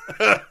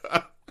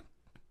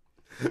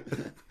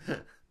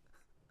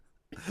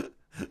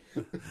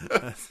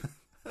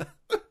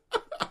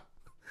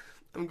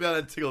 I'm glad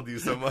I tickled you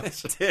so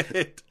much. I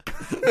did.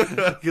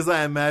 Because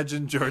I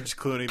imagine George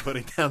Clooney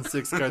putting down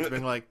 6 cards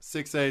being like,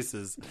 6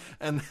 aces.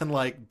 And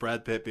then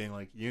Brad Pitt being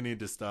like, you need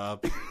to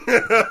stop. So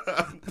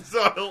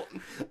I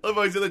love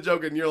how you said the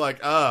joke and you're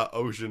like,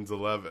 Ocean's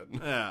 11.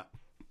 Yeah.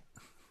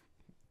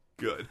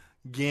 Good.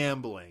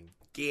 Gambling.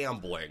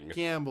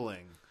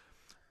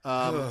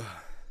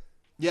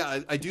 Yeah,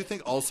 I do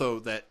think also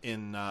that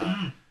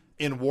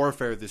in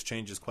warfare this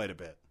changes quite a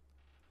bit.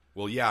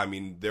 Well, yeah, I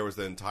mean, there was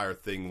the entire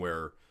thing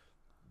where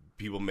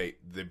people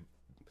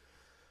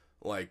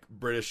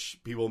British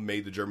people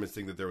made the Germans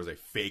think that there was a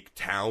fake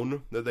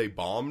town that they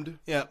bombed.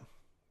 Yep.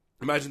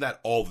 Imagine that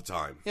all the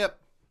time. Yep.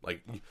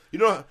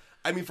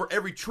 For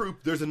every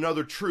troop, there's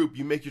another troop.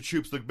 You make your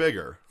troops look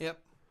bigger. Yep.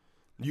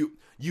 You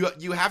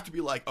have to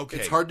be like, okay.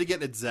 It's hard to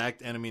get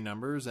exact enemy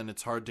numbers, and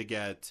it's hard to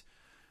get,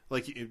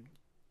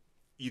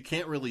 you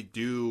can't really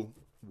do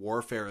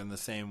warfare in the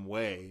same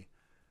way,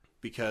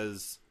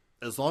 because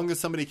as long as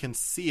somebody can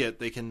see it,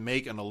 they can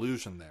make an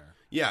illusion there.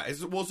 Yeah, it's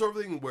sort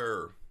of thing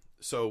where,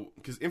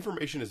 because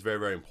information is very,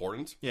 very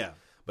important. Yeah.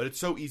 But it's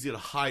so easy to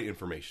hide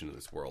information in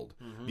this world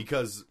Mm-hmm.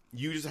 because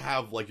you just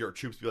have like your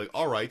troops be like,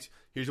 all right,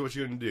 here's what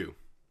you're going to do.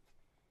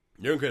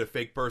 You're going to create a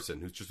fake person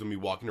who's just going to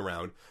be walking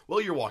around. Well,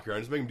 you're walking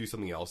around, just make them do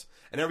something else.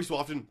 And every so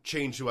often,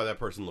 change who that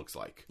person looks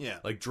like. Yeah.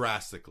 Like,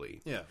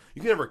 drastically. Yeah.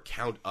 You can never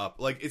count up.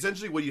 Like,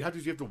 essentially, what you have to do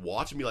is you have to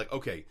watch and be like,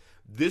 okay,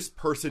 this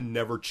person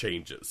never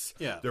changes.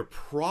 Yeah. They're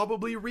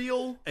probably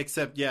real.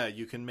 Except, yeah,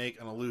 you can make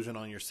an illusion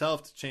on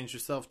yourself to change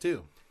yourself,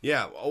 too.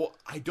 Yeah. Oh,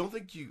 I don't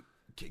think you...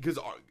 Because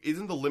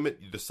isn't the limit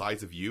the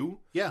size of you?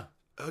 Yeah.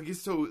 I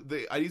guess so.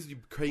 I used to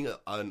be creating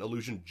an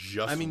illusion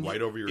just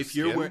right over your if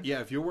skin.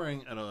 if you're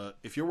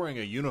wearing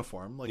a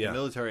uniform, like a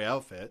military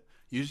outfit,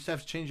 you just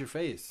have to change your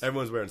face.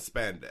 Everyone's wearing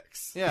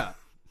spandex. Yeah.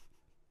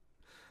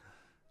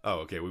 Oh,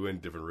 okay. We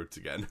went different routes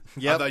again.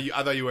 Yep.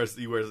 I thought you wear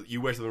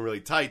something really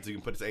tight so you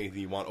can put anything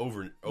you want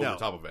over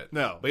top of it.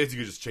 No. But I guess you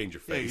could just change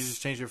your face. Yeah, you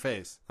just change your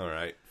face. All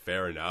right.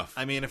 Fair enough.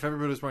 I mean, if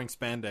everybody was wearing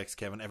spandex,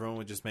 Kevin, everyone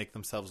would just make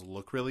themselves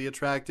look really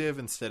attractive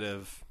instead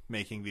of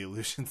making the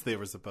illusions they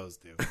were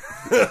supposed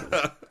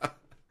to.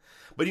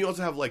 But you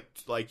also have like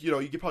you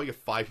could probably get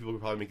 5 people who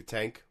could probably make a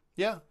tank.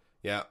 Yeah.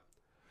 Yeah.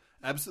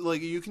 Absolutely.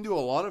 Like, you can do a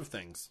lot of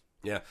things.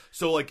 Yeah.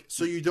 So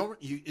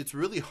it's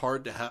really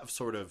hard to have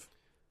sort of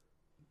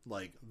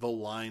like the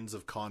lines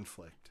of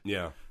conflict,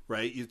 yeah.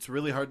 right? It's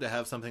really hard to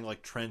have something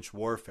like trench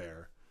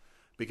warfare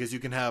because you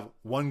can have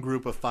one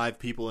group of 5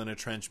 people in a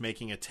trench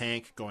making a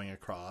tank going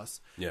across,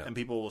 and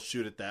people will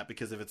shoot at that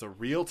because if it's a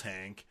real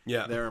tank,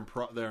 they're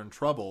in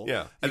trouble.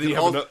 Yeah. And then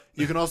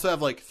you can also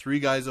have like 3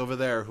 guys over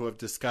there who have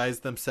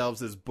disguised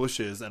themselves as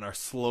bushes and are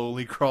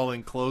slowly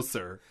crawling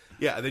closer.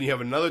 Yeah, and then you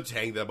have another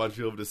tank that a bunch of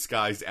people have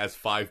disguised as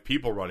 5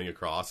 people running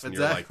across. And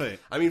Exactly. You're like,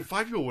 I mean,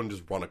 5 people wouldn't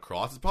just run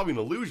across. It's probably an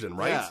illusion,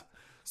 right? Yeah.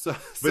 But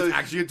it's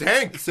actually a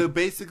tank. So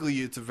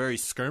basically, it's a very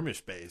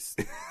skirmish based,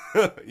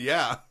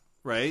 Yeah.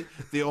 right?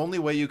 The only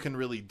way you can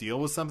really deal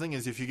with something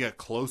is if you get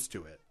close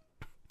to it,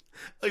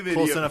 Like the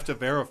close idea, enough to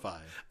verify.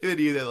 the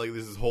idea that like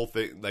this whole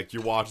thing, like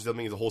you're watching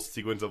something, is a whole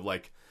sequence of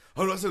like,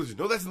 oh no, that's an illusion.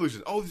 No, that's an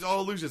illusion. Oh, these are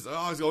all illusions.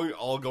 Oh, it's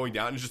all going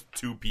down. And it's just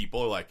 2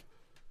 people. Like,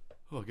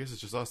 oh, I guess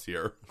it's just us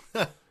here.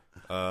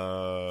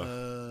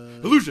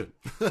 Illusion.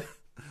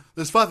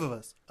 There's 5 of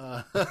us.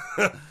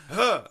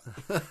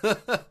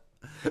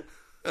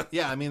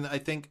 Yeah, I mean, I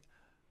think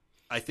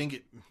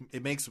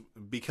it makes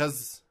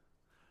because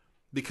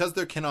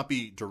there cannot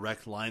be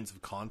direct lines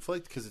of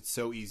conflict because it's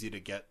so easy to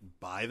get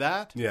by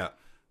that, Yeah.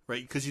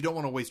 right? Because you don't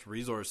want to waste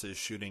resources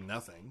shooting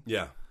nothing.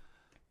 Yeah.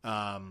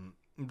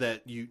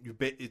 That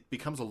it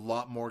becomes a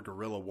lot more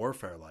guerrilla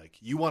warfare. Like,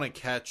 you want to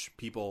catch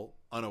people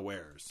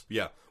unawares.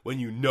 Yeah. When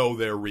you know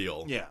they're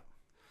real. Yeah,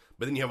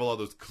 But then you have a lot of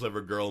those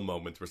clever girl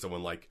moments where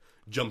someone like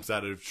jumps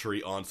out of a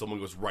tree on someone,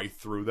 goes right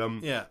through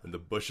them. Yeah. And the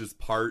bushes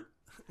part.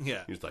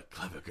 yeah. You're just like,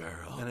 clever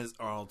girl. And as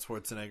Arnold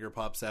Schwarzenegger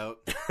pops out,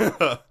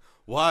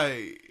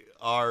 Why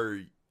are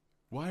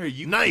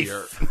you Knife!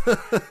 here?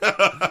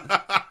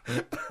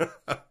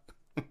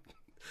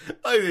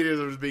 I think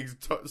I was being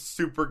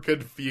super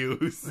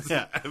confused.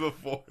 Yeah.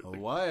 Before.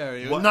 why are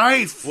you What?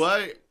 knife?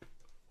 Why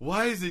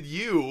is it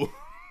you?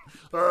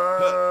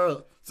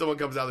 Someone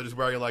comes out, they're just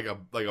wearing like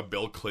a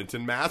Bill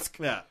Clinton mask.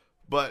 Yeah.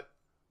 But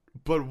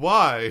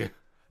why?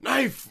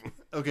 Knife!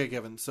 Okay,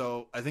 Kevin.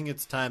 So I think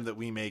it's time that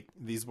we make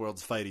these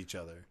worlds fight each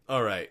other.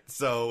 All right,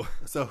 so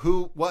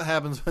What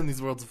happens when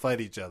these worlds fight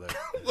each other?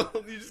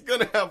 you're just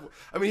gonna have.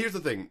 I mean, here's the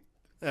thing,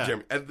 Yeah.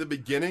 Jeremy. At the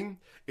beginning,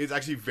 it's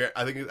actually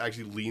I think it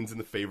actually leans in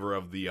the favor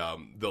of the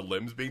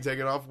limbs being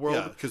taken off Yeah,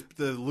 world. because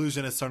the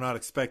illusionists are not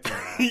expecting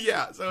that.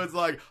 Yeah. So it's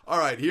like, all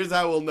right, here's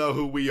how we'll know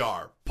who we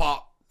are.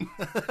 Pop.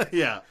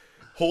 Yeah.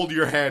 Hold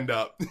your hand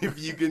up. If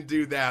you can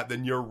do that,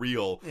 then you're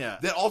real. Yeah.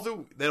 That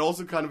also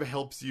kind of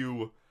helps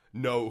you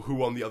know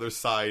who on the other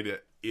side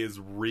is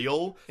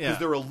real. Because Yeah.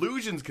 their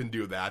illusions can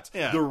do that.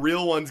 Yeah. The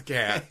real ones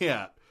can't.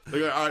 Yeah.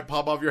 They're like, all right,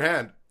 pop off your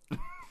hand.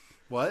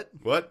 What?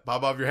 What?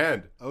 Pop off your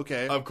hand.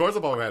 Okay. Of course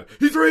I'll pop off my hand.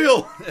 He's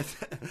real!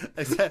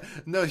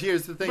 No,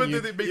 here's the thing. But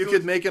You, they make you those-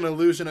 could make an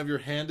illusion of your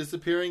hand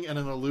disappearing and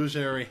an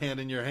illusionary hand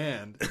in your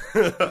hand.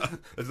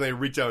 As they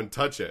reach out and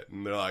touch it.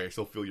 And they're like, I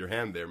still feel your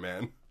hand there,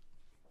 man.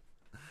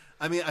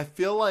 I mean, I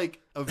feel like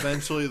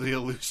eventually the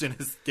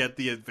illusionists get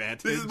the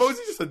advantage. This is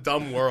mostly just a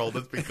dumb world,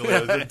 let's be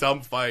clear. It's a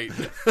dumb fight.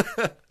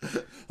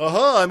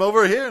 I'm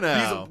over here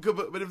now.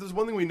 But if there's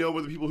one thing we know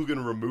about the people who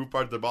can remove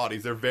parts of their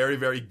bodies, they're very,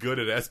 very good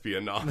at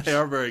espionage. They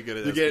are very good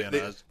at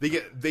espionage.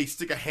 They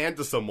stick a hand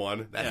to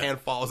someone. That hand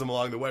follows them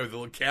along the way with a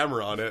little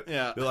camera on it.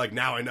 Yeah. They're like,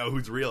 now I know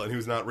who's real and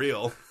who's not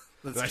real.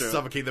 That's and true. I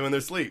suffocate them in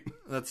their sleep.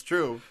 That's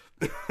true.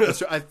 That's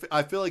true.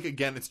 I feel like,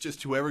 again, it's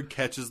just whoever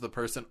catches the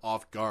person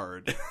off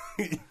guard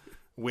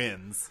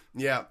wins.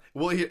 Yeah.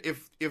 Well,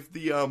 if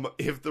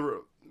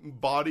the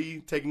body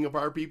taking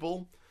apart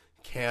people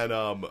can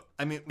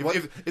I mean,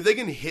 if they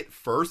can hit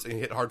first and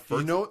hit hard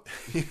first, you know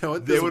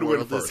what they this would win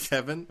world is, first.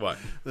 Kevin? What?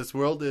 This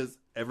world is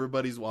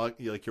everybody's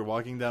you're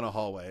walking down a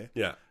hallway,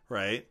 Yeah.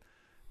 right?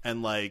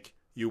 And like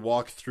you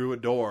walk through a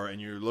door and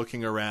you're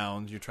looking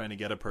around, you're trying to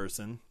get a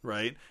person,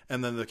 right?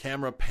 And then the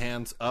camera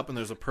pans up and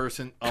there's a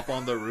person up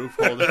on the roof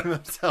holding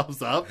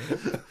themselves up,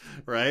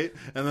 right?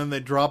 And then they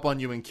drop on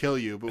you and kill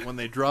you. But when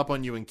they drop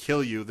on you and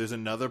kill you, there's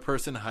another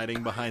person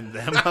hiding behind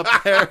them up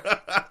there.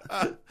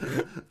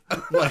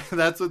 Like,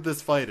 that's what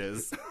this fight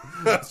is.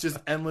 It's just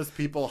endless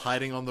people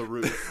hiding on the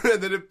roof.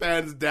 And then it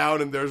pans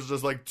down and there's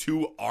just like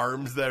two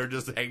arms that are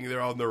just hanging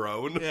there on their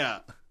own. Yeah.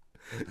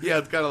 Yeah,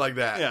 it's kind of like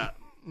that. Yeah.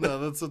 No,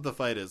 that's what the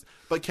fight is.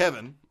 But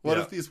Kevin, what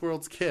Yeah. if these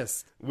worlds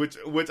kissed? Which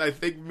I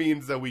think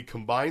means that we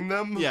combine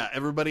them. Yeah,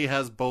 everybody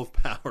has both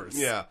powers.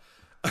 Yeah.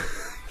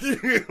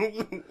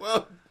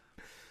 Well,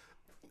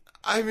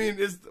 I mean,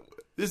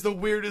 it's the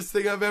weirdest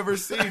thing I've ever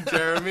seen,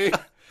 Jeremy.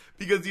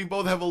 Because you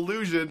both have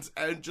illusions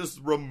and just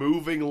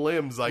removing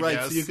limbs, I Right,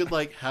 guess. so you could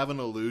like have an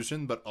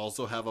illusion, but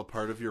also have a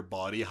part of your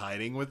body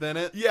hiding within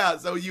it. Yeah,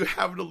 so you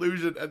have an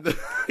illusion, and then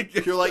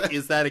You're like,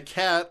 is that a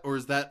cat or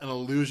is that an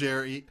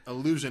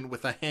illusion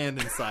with a hand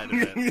inside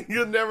of it?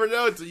 you'll never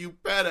know until you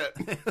pet it.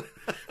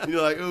 And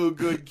you're like, oh,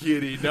 good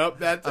kitty. Nope,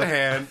 that's a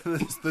hand.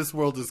 This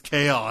world is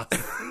chaos.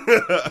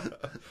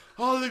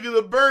 Oh, look at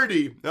the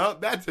birdie. Nope,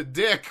 that's a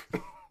dick.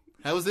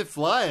 How is it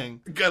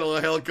flying? Got a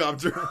little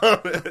helicopter on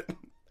it.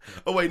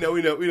 Oh wait, no,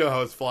 we know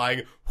how it's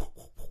flying.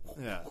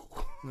 Yeah,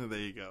 there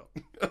you go.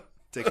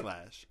 Dick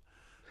Lash.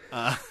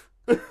 I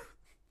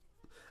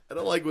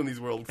don't like when these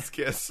worlds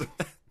kiss.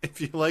 If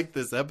you like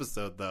this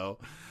episode, though,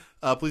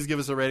 please give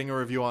us a rating or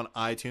review on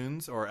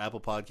iTunes or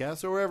Apple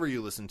Podcasts or wherever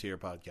you listen to your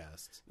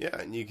podcasts. Yeah,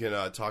 and you can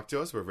talk to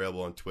us. We're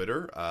available on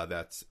Twitter.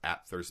 That's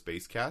at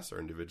ThirstSpaceCast or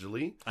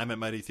individually. I'm at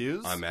Mighty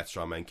Thews. I'm at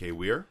Strawman K.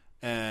 Weir.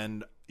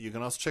 And you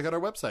can also check out our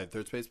website,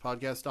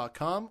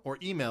 thirdspacepodcast.com, or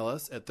email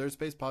us at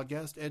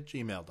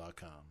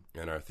thirdspacepodcast@gmail.com.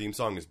 And our theme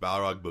song is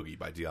Balrog Boogie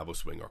by Diablo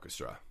Swing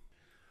Orchestra.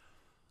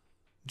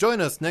 Join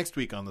us next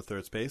week on The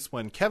Third Space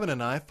when Kevin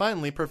and I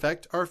finally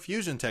perfect our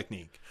fusion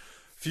technique.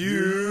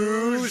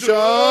 Fusion!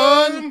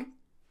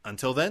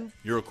 Until then,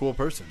 you're a cool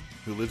person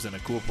who lives in a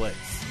cool place.